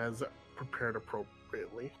and has prepared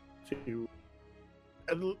appropriately to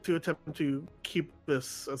attempt to keep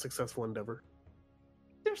this a successful endeavor.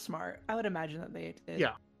 They're smart. I would imagine that they did.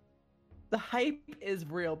 Yeah. The hype is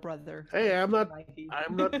real, brother. Hey, I'm not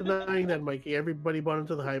denying that, Mikey. Everybody bought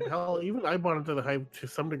into the hype. Hell, even I bought into the hype to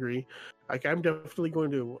some degree. Like, I'm definitely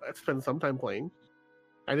going to spend some time playing.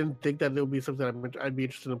 I didn't think that it would be something I'd be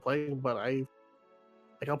interested in playing, but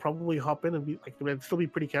I'll probably hop in and be like, I'd still be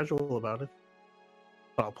pretty casual about it.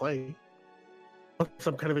 But I'll play. Plus,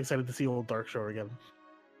 I'm kind of excited to see old Darkshore again.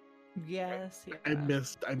 Yes, yeah. I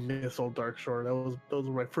miss old Darkshore. Those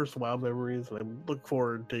were my first WoW memories, and I look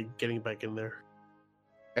forward to getting back in there.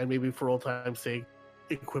 And maybe for old time's sake,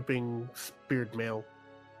 equipping Spirit Mail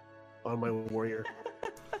on my warrior.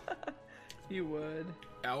 You would.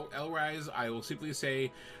 Elrise, I will simply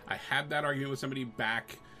say I had that argument with somebody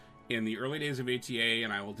back in the early days of ATA,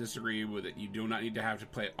 and I will disagree with it. You do not need to have to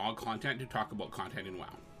play all content to talk about content in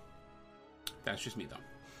WoW. That's just me, though.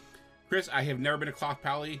 Chris, I have never been a cloth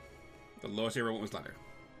pally. The lowest I ever went was leather.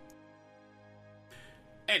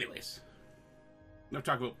 Anyways, enough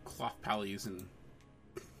talk about cloth pallies and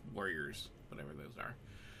warriors, whatever those are.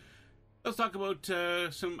 Let's talk about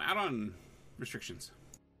some add-on restrictions.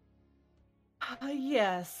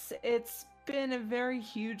 Yes, it's been a very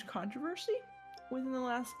huge controversy within the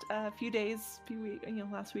last few days,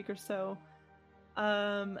 last week or so.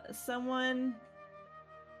 Someone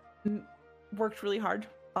worked really hard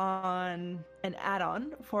on an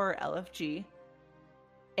add-on for LFG,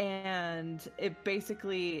 and it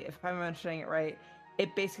basically, if I'm understanding it right,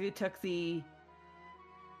 it basically took the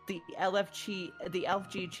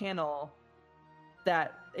LFG channel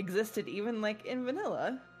that existed even like in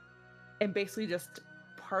vanilla and basically just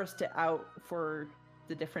parsed it out for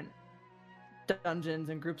the different dungeons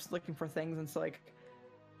and groups looking for things, and so like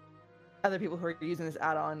other people who are using this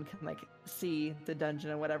add-on can like see the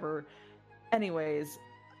dungeon and whatever. Anyways,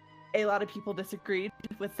 a lot of people disagreed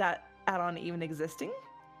with that add-on even existing,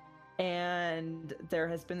 and there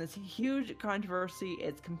has been this huge controversy.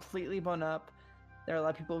 It's completely blown up. There are a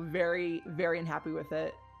lot of people very, very unhappy with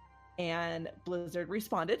it, and Blizzard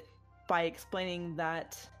responded by explaining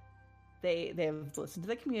that they have listened to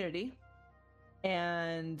the community,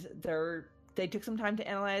 and they took some time to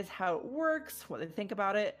analyze how it works, what they think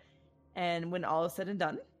about it, and when all is said and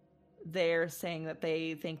done, they're saying that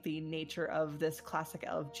they think the nature of this classic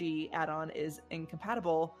LFG add-on is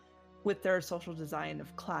incompatible with their social design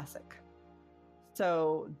of classic.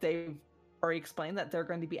 So they've already explained that they're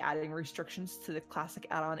going to be adding restrictions to the Classic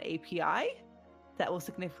add-on API that will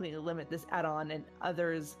significantly limit this add-on and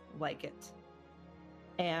others like it.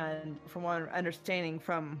 And from what I'm understanding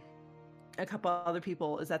from a couple other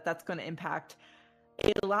people is that that's going to impact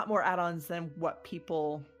a lot more add-ons than what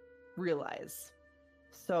people realize.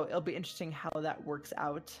 So it'll be interesting how that works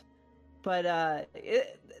out. But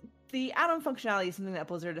the add-on functionality is something that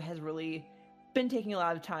Blizzard has really been taking a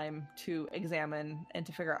lot of time to examine and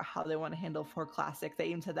to figure out how they want to handle for Classic. They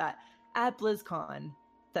even said that at BlizzCon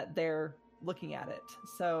that they're looking at it.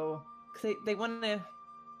 So cause they want to,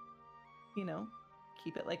 you know,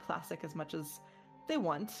 keep it like Classic as much as they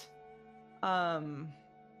want. I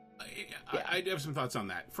have some thoughts on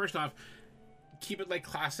that. First off, keep it like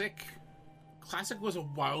Classic. Classic was a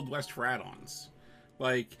Wild West for add-ons.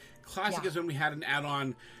 Like, Classic is when we had an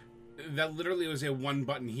add-on that literally was a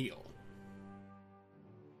one-button heal.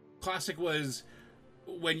 Classic was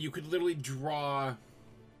when you could literally draw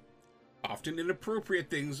often inappropriate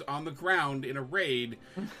things on the ground in a raid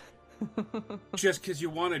just because you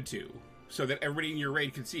wanted to, so that everybody in your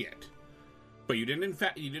raid could see it. But you didn't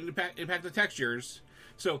impact the textures.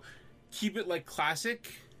 So keep it like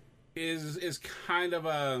Classic is kind of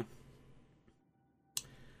a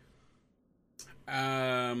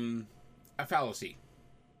fallacy.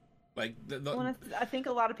 Like I think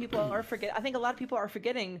a lot of people are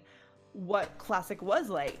forgetting what Classic was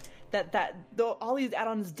like. That though all these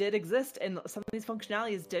add-ons did exist and some of these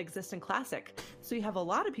functionalities did exist in Classic. So you have a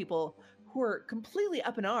lot of people who are completely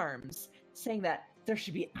up in arms saying that there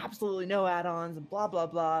should be absolutely no add-ons and blah blah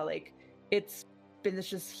blah. Like, it's been this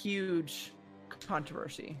just huge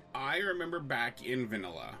controversy. I remember back in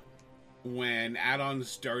vanilla when add-ons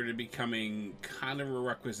started becoming kind of a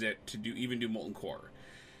requisite to do Molten Core.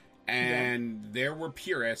 And there were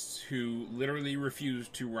purists who literally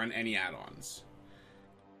refused to run any add-ons.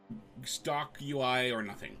 Stock UI or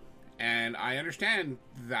nothing. And I understand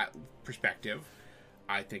that perspective.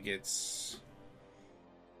 I think it's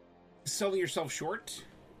selling yourself short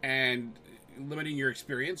and limiting your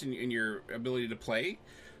experience and your ability to play.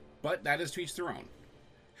 But that is to each their own.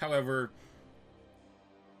 However,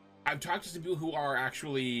 I've talked to some people who are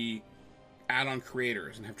actually add-on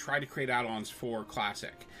creators and have tried to create add-ons for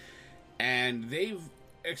Classic. And they've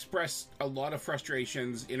expressed a lot of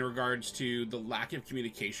frustrations in regards to the lack of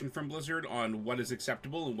communication from Blizzard on what is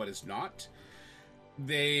acceptable and what is not.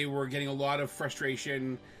 They were getting a lot of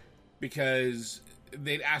frustration because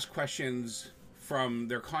they'd ask questions from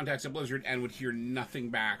their contacts at Blizzard and would hear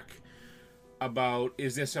nothing back about,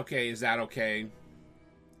 is this okay, is that okay?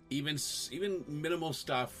 Even minimal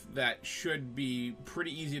stuff that should be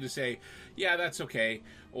pretty easy to say, yeah, that's okay,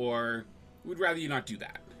 or we'd rather you not do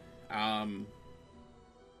that.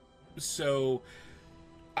 So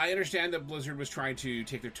I understand that Blizzard was trying to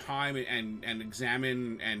take their time and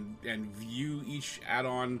examine and view each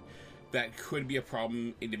add-on that could be a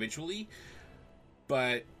problem individually,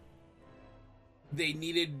 but they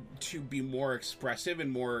needed to be more expressive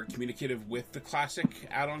and more communicative with the Classic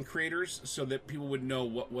add-on creators so that people would know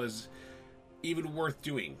what was even worth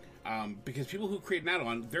doing. Because people who create an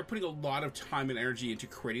add-on, they're putting a lot of time and energy into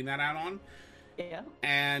creating that add-on. Yeah.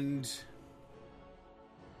 And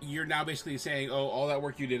you're now basically saying, oh, all that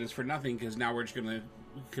work you did is for nothing because now we're just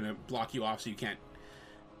gonna block you off so you can't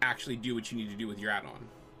actually do what you need to do with your add-on.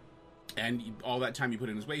 And all that time you put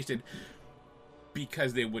in is wasted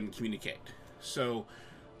because they wouldn't communicate. So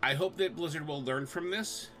I hope that Blizzard will learn from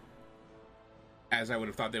this, as I would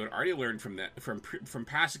have thought they would already learn from that from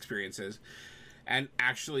past experiences, and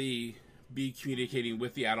actually be communicating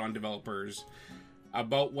with the add-on developers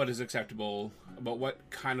about what is acceptable, about what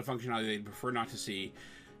kind of functionality they'd prefer not to see,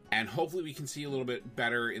 and hopefully we can see a little bit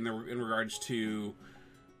better in regards to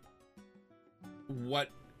what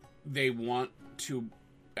they want to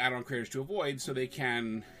add-on creators to avoid, so they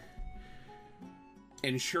can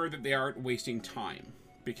ensure that they aren't wasting time.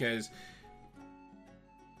 Because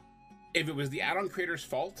if it was the add-on creator's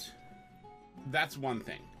fault, that's one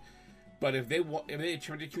thing. But if they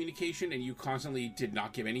attempted communication and you constantly did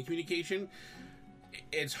not give any communication,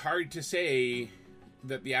 it's hard to say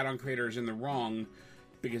that the add-on creator is in the wrong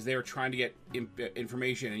because they were trying to get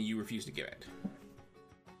information and you refuse to give it.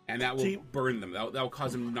 And that will burn them. That will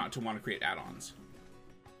cause them not to want to create add-ons.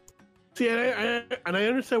 See, I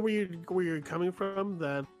understand where you're coming from.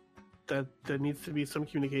 That there needs to be some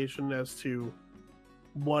communication as to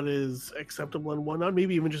what is acceptable and whatnot.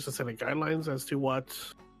 Maybe even just a set of guidelines as to what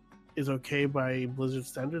is okay by Blizzard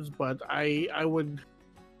standards. But I would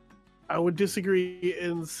disagree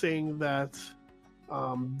in saying that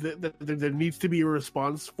that there needs to be a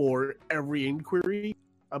response for every inquiry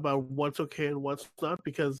about what's okay and what's not,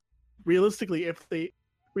 because realistically,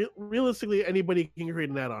 realistically anybody can create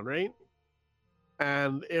an add-on, right?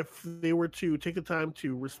 And if they were to take the time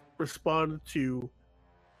to respond to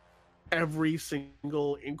every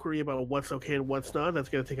single inquiry about what's okay and what's not, that's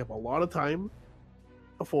going to take up a lot of time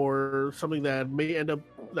for something that may end up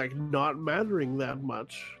like not mattering that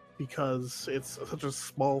much because it's such a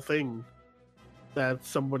small thing that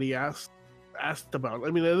somebody asked about.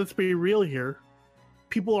 I mean, let's be real here.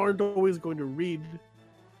 People aren't always going to read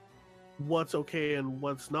what's okay and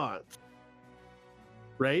what's not,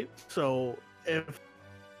 right? So even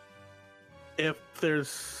if there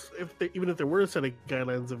were a set of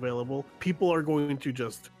guidelines available, some people are going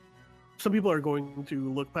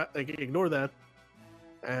to ignore that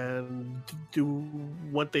and do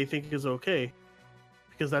what they think is okay,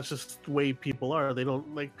 because that's just the way people are. They don't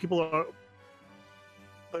people are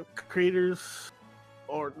creators,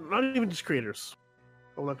 or not even just creators.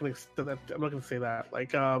 I'm not going to say that.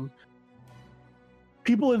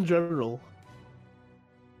 People in general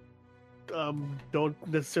don't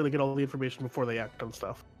necessarily get all the information before they act on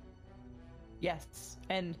stuff. Yes,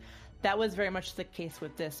 and that was very much the case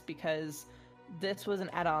with this, because this was an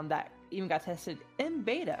add-on that even got tested in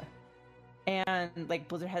beta, and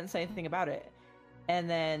Blizzard hadn't said anything about it. And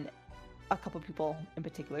then a couple people in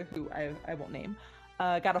particular, who I won't name,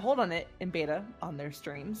 got a hold on it in beta on their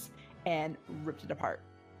streams and ripped it apart,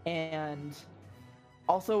 and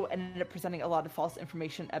also ended up presenting a lot of false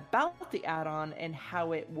information about the add-on and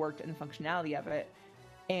how it worked and the functionality of it,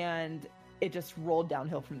 and it just rolled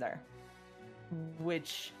downhill from there,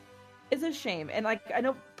 which is a shame. And I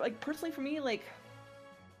know, personally for me,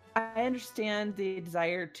 I understand the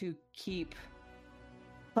desire to keep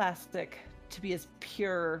Classic to be as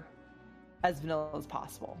pure as vanilla as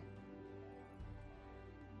possible,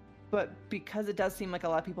 but because it does seem like a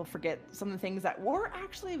lot of people forget some of the things that were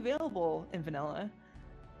actually available in vanilla.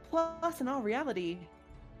 Plus, in all reality,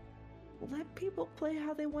 let people play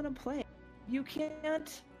how they want to play. You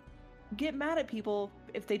can't get mad at people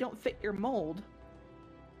if they don't fit your mold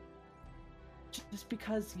just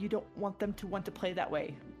because you don't want them to want to play that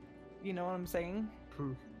way. You know what I'm saying?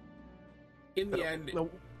 In the end,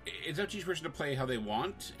 it's up to each person to play how they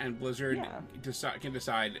want, and Blizzard can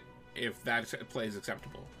decide if that play is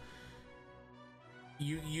acceptable.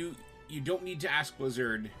 You don't need to ask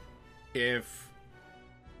Blizzard if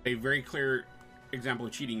a very clear example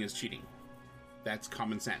of cheating is cheating. That's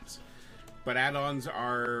common sense. But add-ons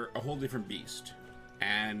are a whole different beast.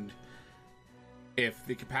 And if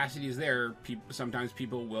the capacity is there, sometimes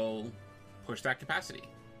people will push that capacity.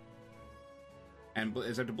 And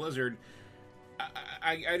it's up to Blizzard.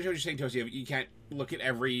 I understand what you're saying, Toasty. You can't look at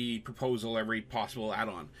every proposal, every possible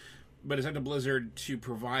add-on. But it's up to Blizzard to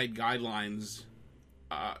provide guidelines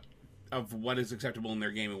of what is acceptable in their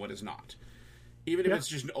game and what is not. Even if it's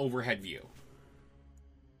just an overhead view.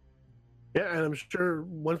 Yeah, and I'm sure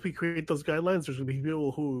once we create those guidelines, there's going to be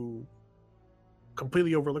people who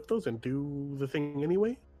completely overlook those and do the thing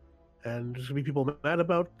anyway. And there's going to be people mad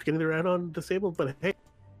about getting their add-on disabled, but hey,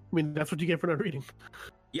 I mean, that's what you get for not reading.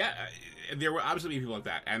 Yeah, there will absolutely be people like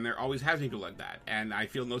that, and there always has been people like that. And I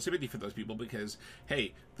feel no sympathy for those people because,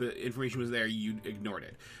 hey, the information was there, you ignored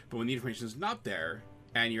it. But when the information is not there,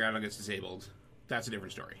 and your add-on gets disabled, that's a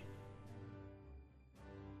different story.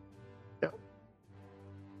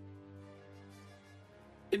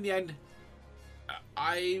 In the end,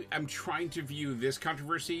 I am trying to view this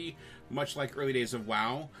controversy much like early days of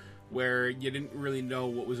WoW, where you didn't really know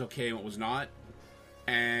what was okay and what was not,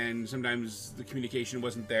 and sometimes the communication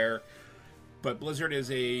wasn't there. But Blizzard is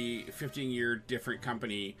a 15-year different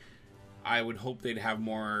company. I would hope they'd have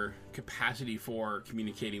more capacity for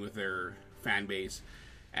communicating with their fan base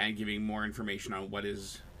and giving more information on what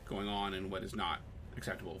is going on and what is not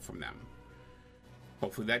acceptable from them.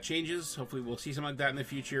 Hopefully that changes. Hopefully we'll see something like that in the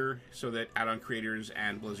future so that add-on creators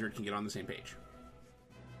and Blizzard can get on the same page.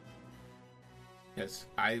 Yes,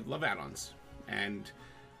 I love add-ons. And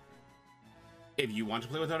if you want to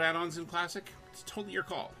play without add-ons in Classic, it's totally your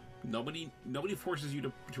call. Nobody forces you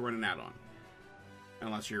to run an add-on.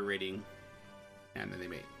 Unless you're raiding, and then they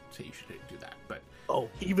may say you should do that. But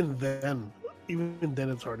even then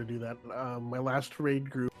it's hard to do that. My last raid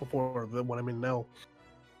group before the one I'm in now,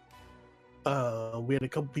 we had a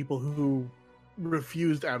couple people who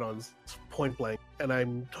refused add-ons point blank, and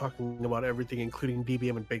I'm talking about everything, including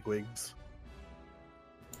DBM and bigwigs.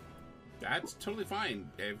 That's totally fine.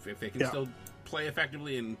 If they can still play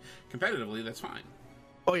effectively and competitively, that's fine.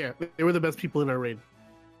 Oh yeah, they were the best people in our raid.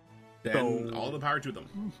 Then all the power to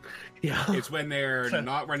them. Yeah. It's when they're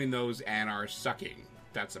not running those and are sucking.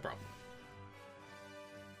 That's the problem.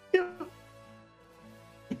 Yeah.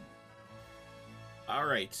 All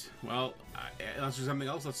right. Well, unless there's something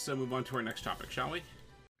else, let's move on to our next topic, shall we?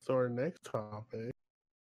 So our next topic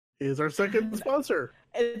is our second sponsor.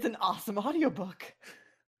 It's an awesome audiobook.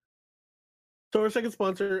 So our second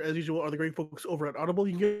sponsor, as usual, are the great folks over at Audible.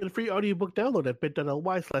 You can get a free audiobook download at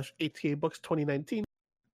bit.ly/ATABooks2019.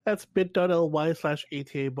 That's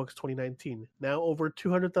bit.ly/ATABooks2019. Now over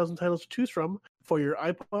 200,000 titles to choose from for your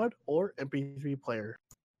iPod or MP3 player.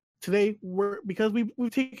 Today, because we've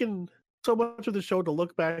taken so much of the show to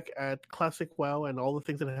look back at classic WoW and all the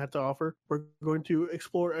things that it had to offer, we're going to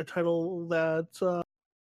explore a title that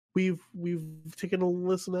we've taken a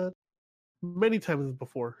listen at many times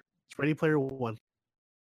before. It's Ready Player One.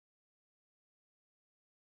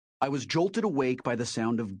 I was jolted awake by the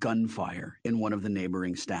sound of gunfire in one of the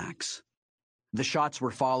neighboring stacks. The shots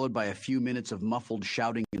were followed by a few minutes of muffled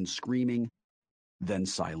shouting and screaming, then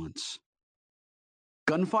silence.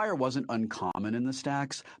 Gunfire wasn't uncommon in the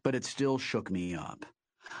stacks, but it still shook me up.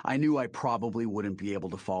 I knew I probably wouldn't be able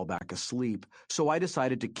to fall back asleep, so I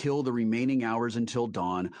decided to kill the remaining hours until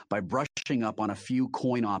dawn by brushing up on a few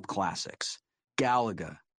coin-op classics: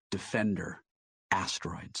 Galaga, Defender,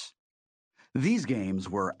 Asteroids. These games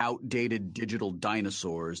were outdated digital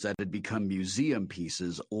dinosaurs that had become museum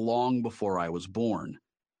pieces long before I was born.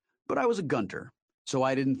 But I was a gunter, so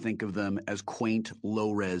I didn't think of them as quaint,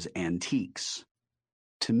 low-res antiques.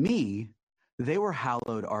 To me, they were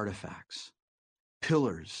hallowed artifacts,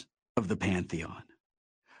 pillars of the pantheon.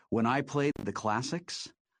 When I played the classics,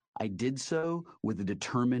 I did so with a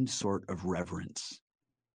determined sort of reverence.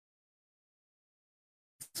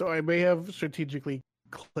 So I may have strategically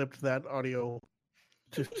clipped that audio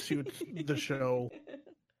to suit the show.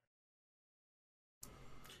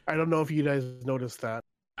 I don't know if you guys noticed that.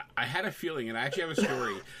 I had a feeling, and I actually have a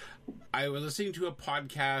story. I was listening to a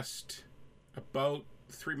podcast about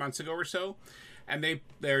 3 months ago or so, and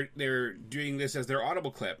they're doing this as their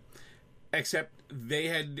Audible clip, except they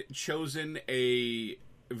had chosen a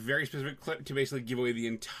very specific clip to basically give away the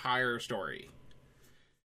entire story.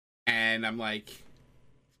 And I'm like,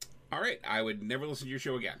 all right, I would never listen to your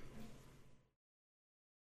show again.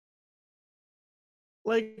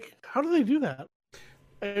 Like, how do they do that?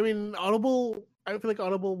 I mean, Audible, I feel like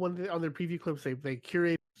Audible, on their preview clips, they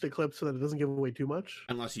curate the clip so that it doesn't give away too much.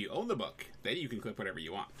 Unless you own the book, then you can clip whatever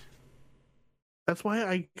you want. That's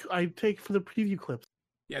why I take from the preview clips.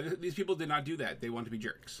 Yeah, these people did not do that. They want to be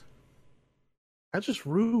jerks. That's just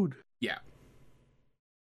rude. Yeah.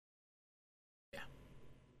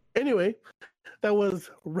 Anyway, that was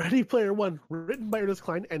Ready Player One, written by Ernest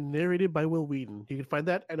Cline and narrated by Will Wheaton. You can find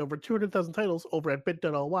that and over 200,000 titles over at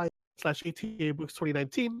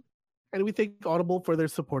bit.ly/ATABooks2019. And we thank Audible for their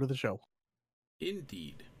support of the show.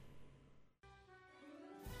 Indeed.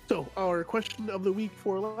 So, our question of the week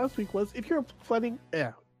for last week was, if you're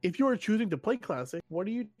choosing to play Classic, what are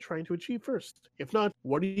you trying to achieve first? If not,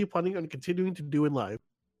 what are you planning on continuing to do in live?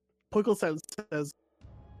 Poikle says,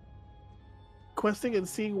 questing and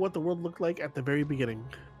seeing what the world looked like at the very beginning.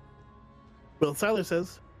 Will Siler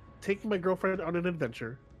says, taking my girlfriend on an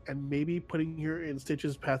adventure and maybe putting her in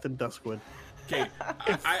Stitch's path in Duskwood. Okay,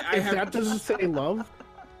 if that doesn't say love,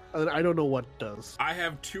 then I don't know what does. I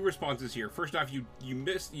have two responses here. First off, you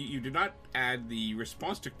did not add the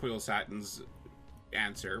response to Quill Satin's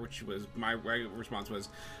answer, which was my response was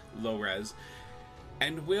low res.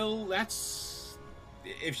 And Will, that's,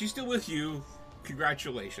 if she's still with you,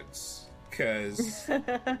 congratulations, because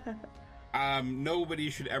nobody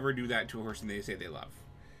should ever do that to a person they say they love.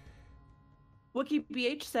 Wookie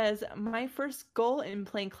BH says, my first goal in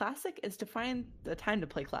playing Classic is to find the time to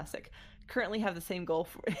play Classic. Currently have the same goal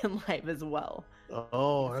in life as well.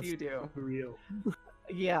 Oh, yes, that's you do. Real.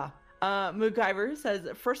 Yeah. MacGyver says,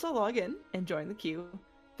 first I'll log in and join the queue.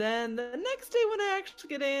 Then the next day when I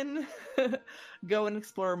actually get in, go and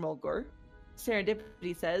explore Mulgore.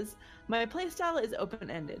 Serendipity says, my playstyle is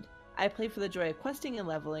open-ended. I play for the joy of questing and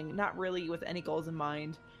leveling, not really with any goals in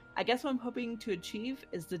mind. I guess what I'm hoping to achieve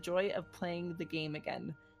is the joy of playing the game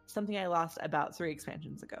again, something I lost about 3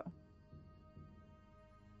 expansions ago.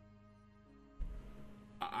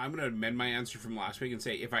 I'm going to amend my answer from last week and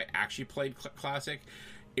say if I actually played Classic,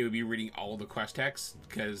 it would be reading all the quest texts,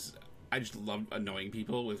 because I just love annoying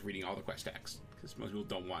people with reading all the quest texts, because most people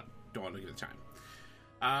don't want to give it the time.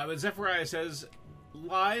 But Zephyriah says,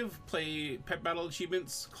 live, play pet battle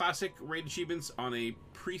achievements, Classic raid achievements on a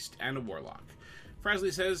priest and a warlock.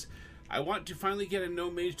 Frasley says, I want to finally get a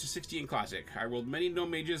no mage to 60 in Classic. I rolled many no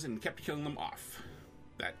mages and kept killing them off.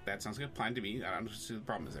 That sounds like a plan to me. I don't see the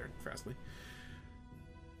problem is there, Frasley.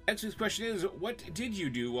 Next week's question is, what did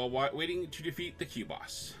you do while waiting to defeat the Q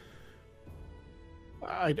boss?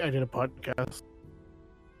 I did a podcast.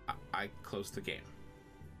 I closed the game.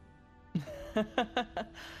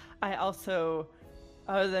 I also,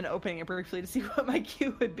 other than opening it briefly to see what my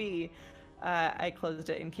queue would be, I closed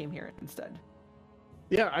it and came here instead.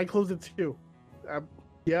 Yeah, I closed it too.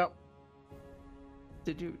 Yeah.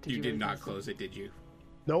 Did you did not close it, did you?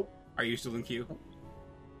 Nope. Are you still in queue?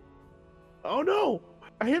 Oh no!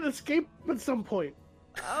 I hit escape at some point.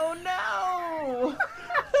 Oh no!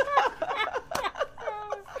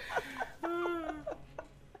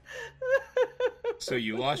 So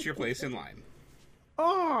you lost your place in line.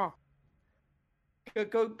 Oh!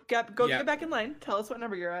 Go get back in line. Tell us what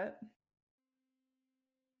number you're at.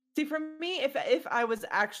 See, for me, if I was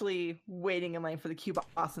actually waiting in line for the queue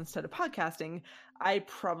boss instead of podcasting, I'd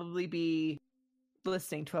probably be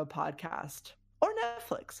listening to a podcast or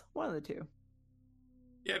Netflix, one of the two.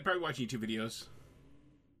 Yeah, I'd probably watch YouTube videos.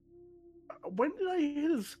 When did I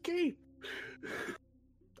hit escape?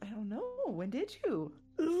 I don't know. When did you?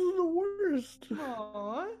 This is the worst.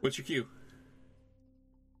 Aww. What's your queue?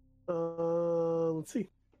 Let's see.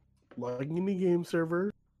 Logging in the game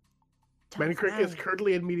server. Metacritic is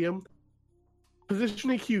currently in medium.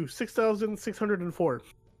 Position EQ 6,604.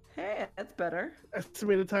 Hey, that's better.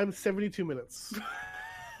 Estimated time 72 minutes.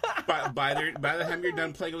 by the time you're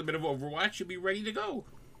done playing a little bit of Overwatch, you'll be ready to go.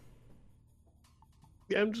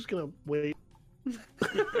 Yeah, I'm just gonna wait.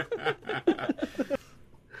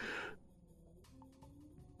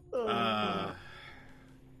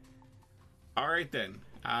 All right then.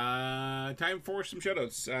 Time for some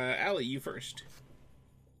shoutouts. Allie, you first.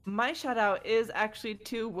 My shout out is actually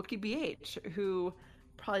to Wookie BH, who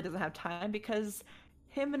probably doesn't have time because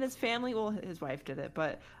him and his family, well, his wife did it,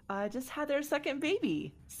 but just had their second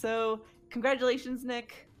baby. So congratulations,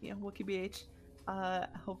 Nick, Wookie BH.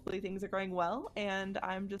 Hopefully things are going well, and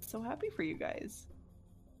I'm just so happy for you guys.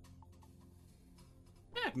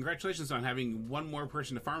 Yeah, congratulations on having one more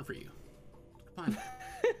person to farm for you. Come on.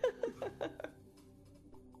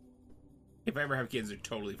 If I ever have kids, they're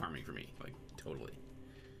totally farming for me. Like, totally.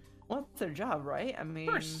 Well, that's their job, right? I mean...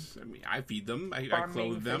 Of course. I mean, I feed them. I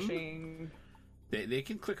clothe them. Fishing. They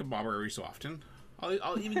can click a bobber every so often.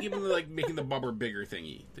 I'll even give them, like, making the bobber bigger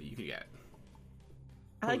thingy that you can get.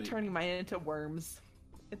 I like turning mine into worms.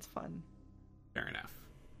 It's fun. Fair enough.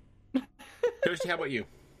 Toasty, how about you?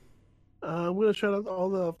 I'm going to shout out all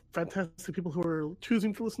the fantastic people who are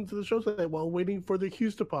choosing to listen to the show today while waiting for their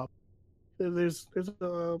queues to pop. There's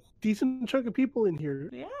a decent chunk of people in here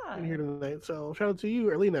tonight. So shout out to you,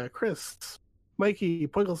 Erlina, Chris, Mikey,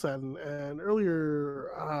 Poigelson, and earlier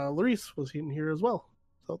Larice was in here as well.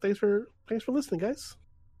 So thanks for listening, guys.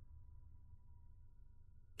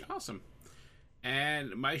 Awesome.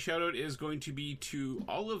 And my shout out is going to be to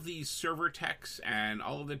all of the server techs and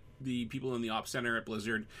all of the people in the Ops Center at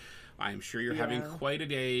Blizzard. I'm sure you're having quite a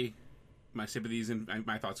day. My sympathies and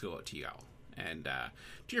my thoughts go out to y'all. And to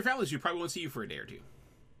your families, who probably won't see you for a day or two.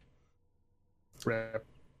 Right.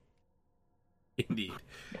 Indeed.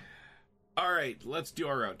 All right, let's do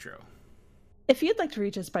our outro. If you'd like to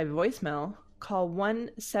reach us by voicemail, call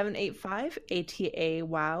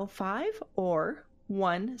 1-785-ATA-WOW5 or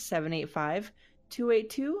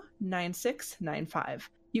 1-785-282-9695.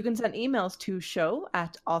 You can send emails to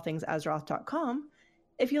show@allthingsazeroth.com.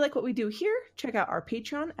 If you like what we do here, check out our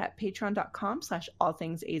Patreon at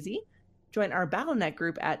patreon.com/allthingsaz. Join our Battle.net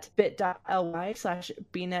group at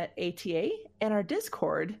bit.ly/bnetata and our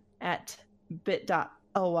Discord at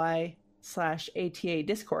bit.ly/ATA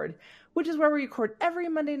Discord, which is where we record every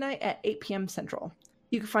Monday night at 8 p.m. Central.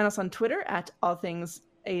 You can find us on Twitter at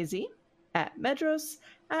allthingsaz, at Medros,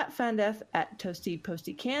 at Fandeth, at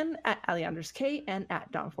ToastyPostyCan, at AliandrersK, and at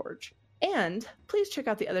Dawnforge. And please check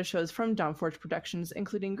out the other shows from Dawnforge Productions,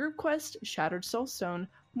 including Group Quest, Shattered Soulstone,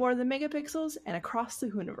 More Than Megapixels, and Across the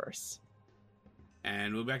Hooniverse.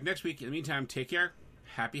 And we'll be back next week. In the meantime, take care,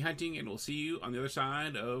 happy hunting, and we'll see you on the other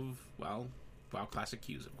side of, WoW Classic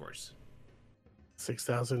Queues, of course.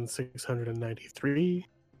 6,693.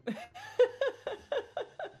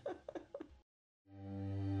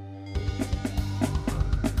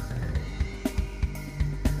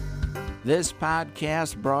 This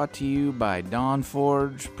podcast brought to you by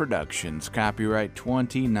Dawnforge Productions, copyright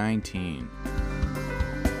 2019.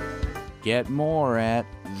 Get more at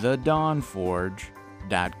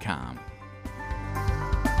thedawnforge.com.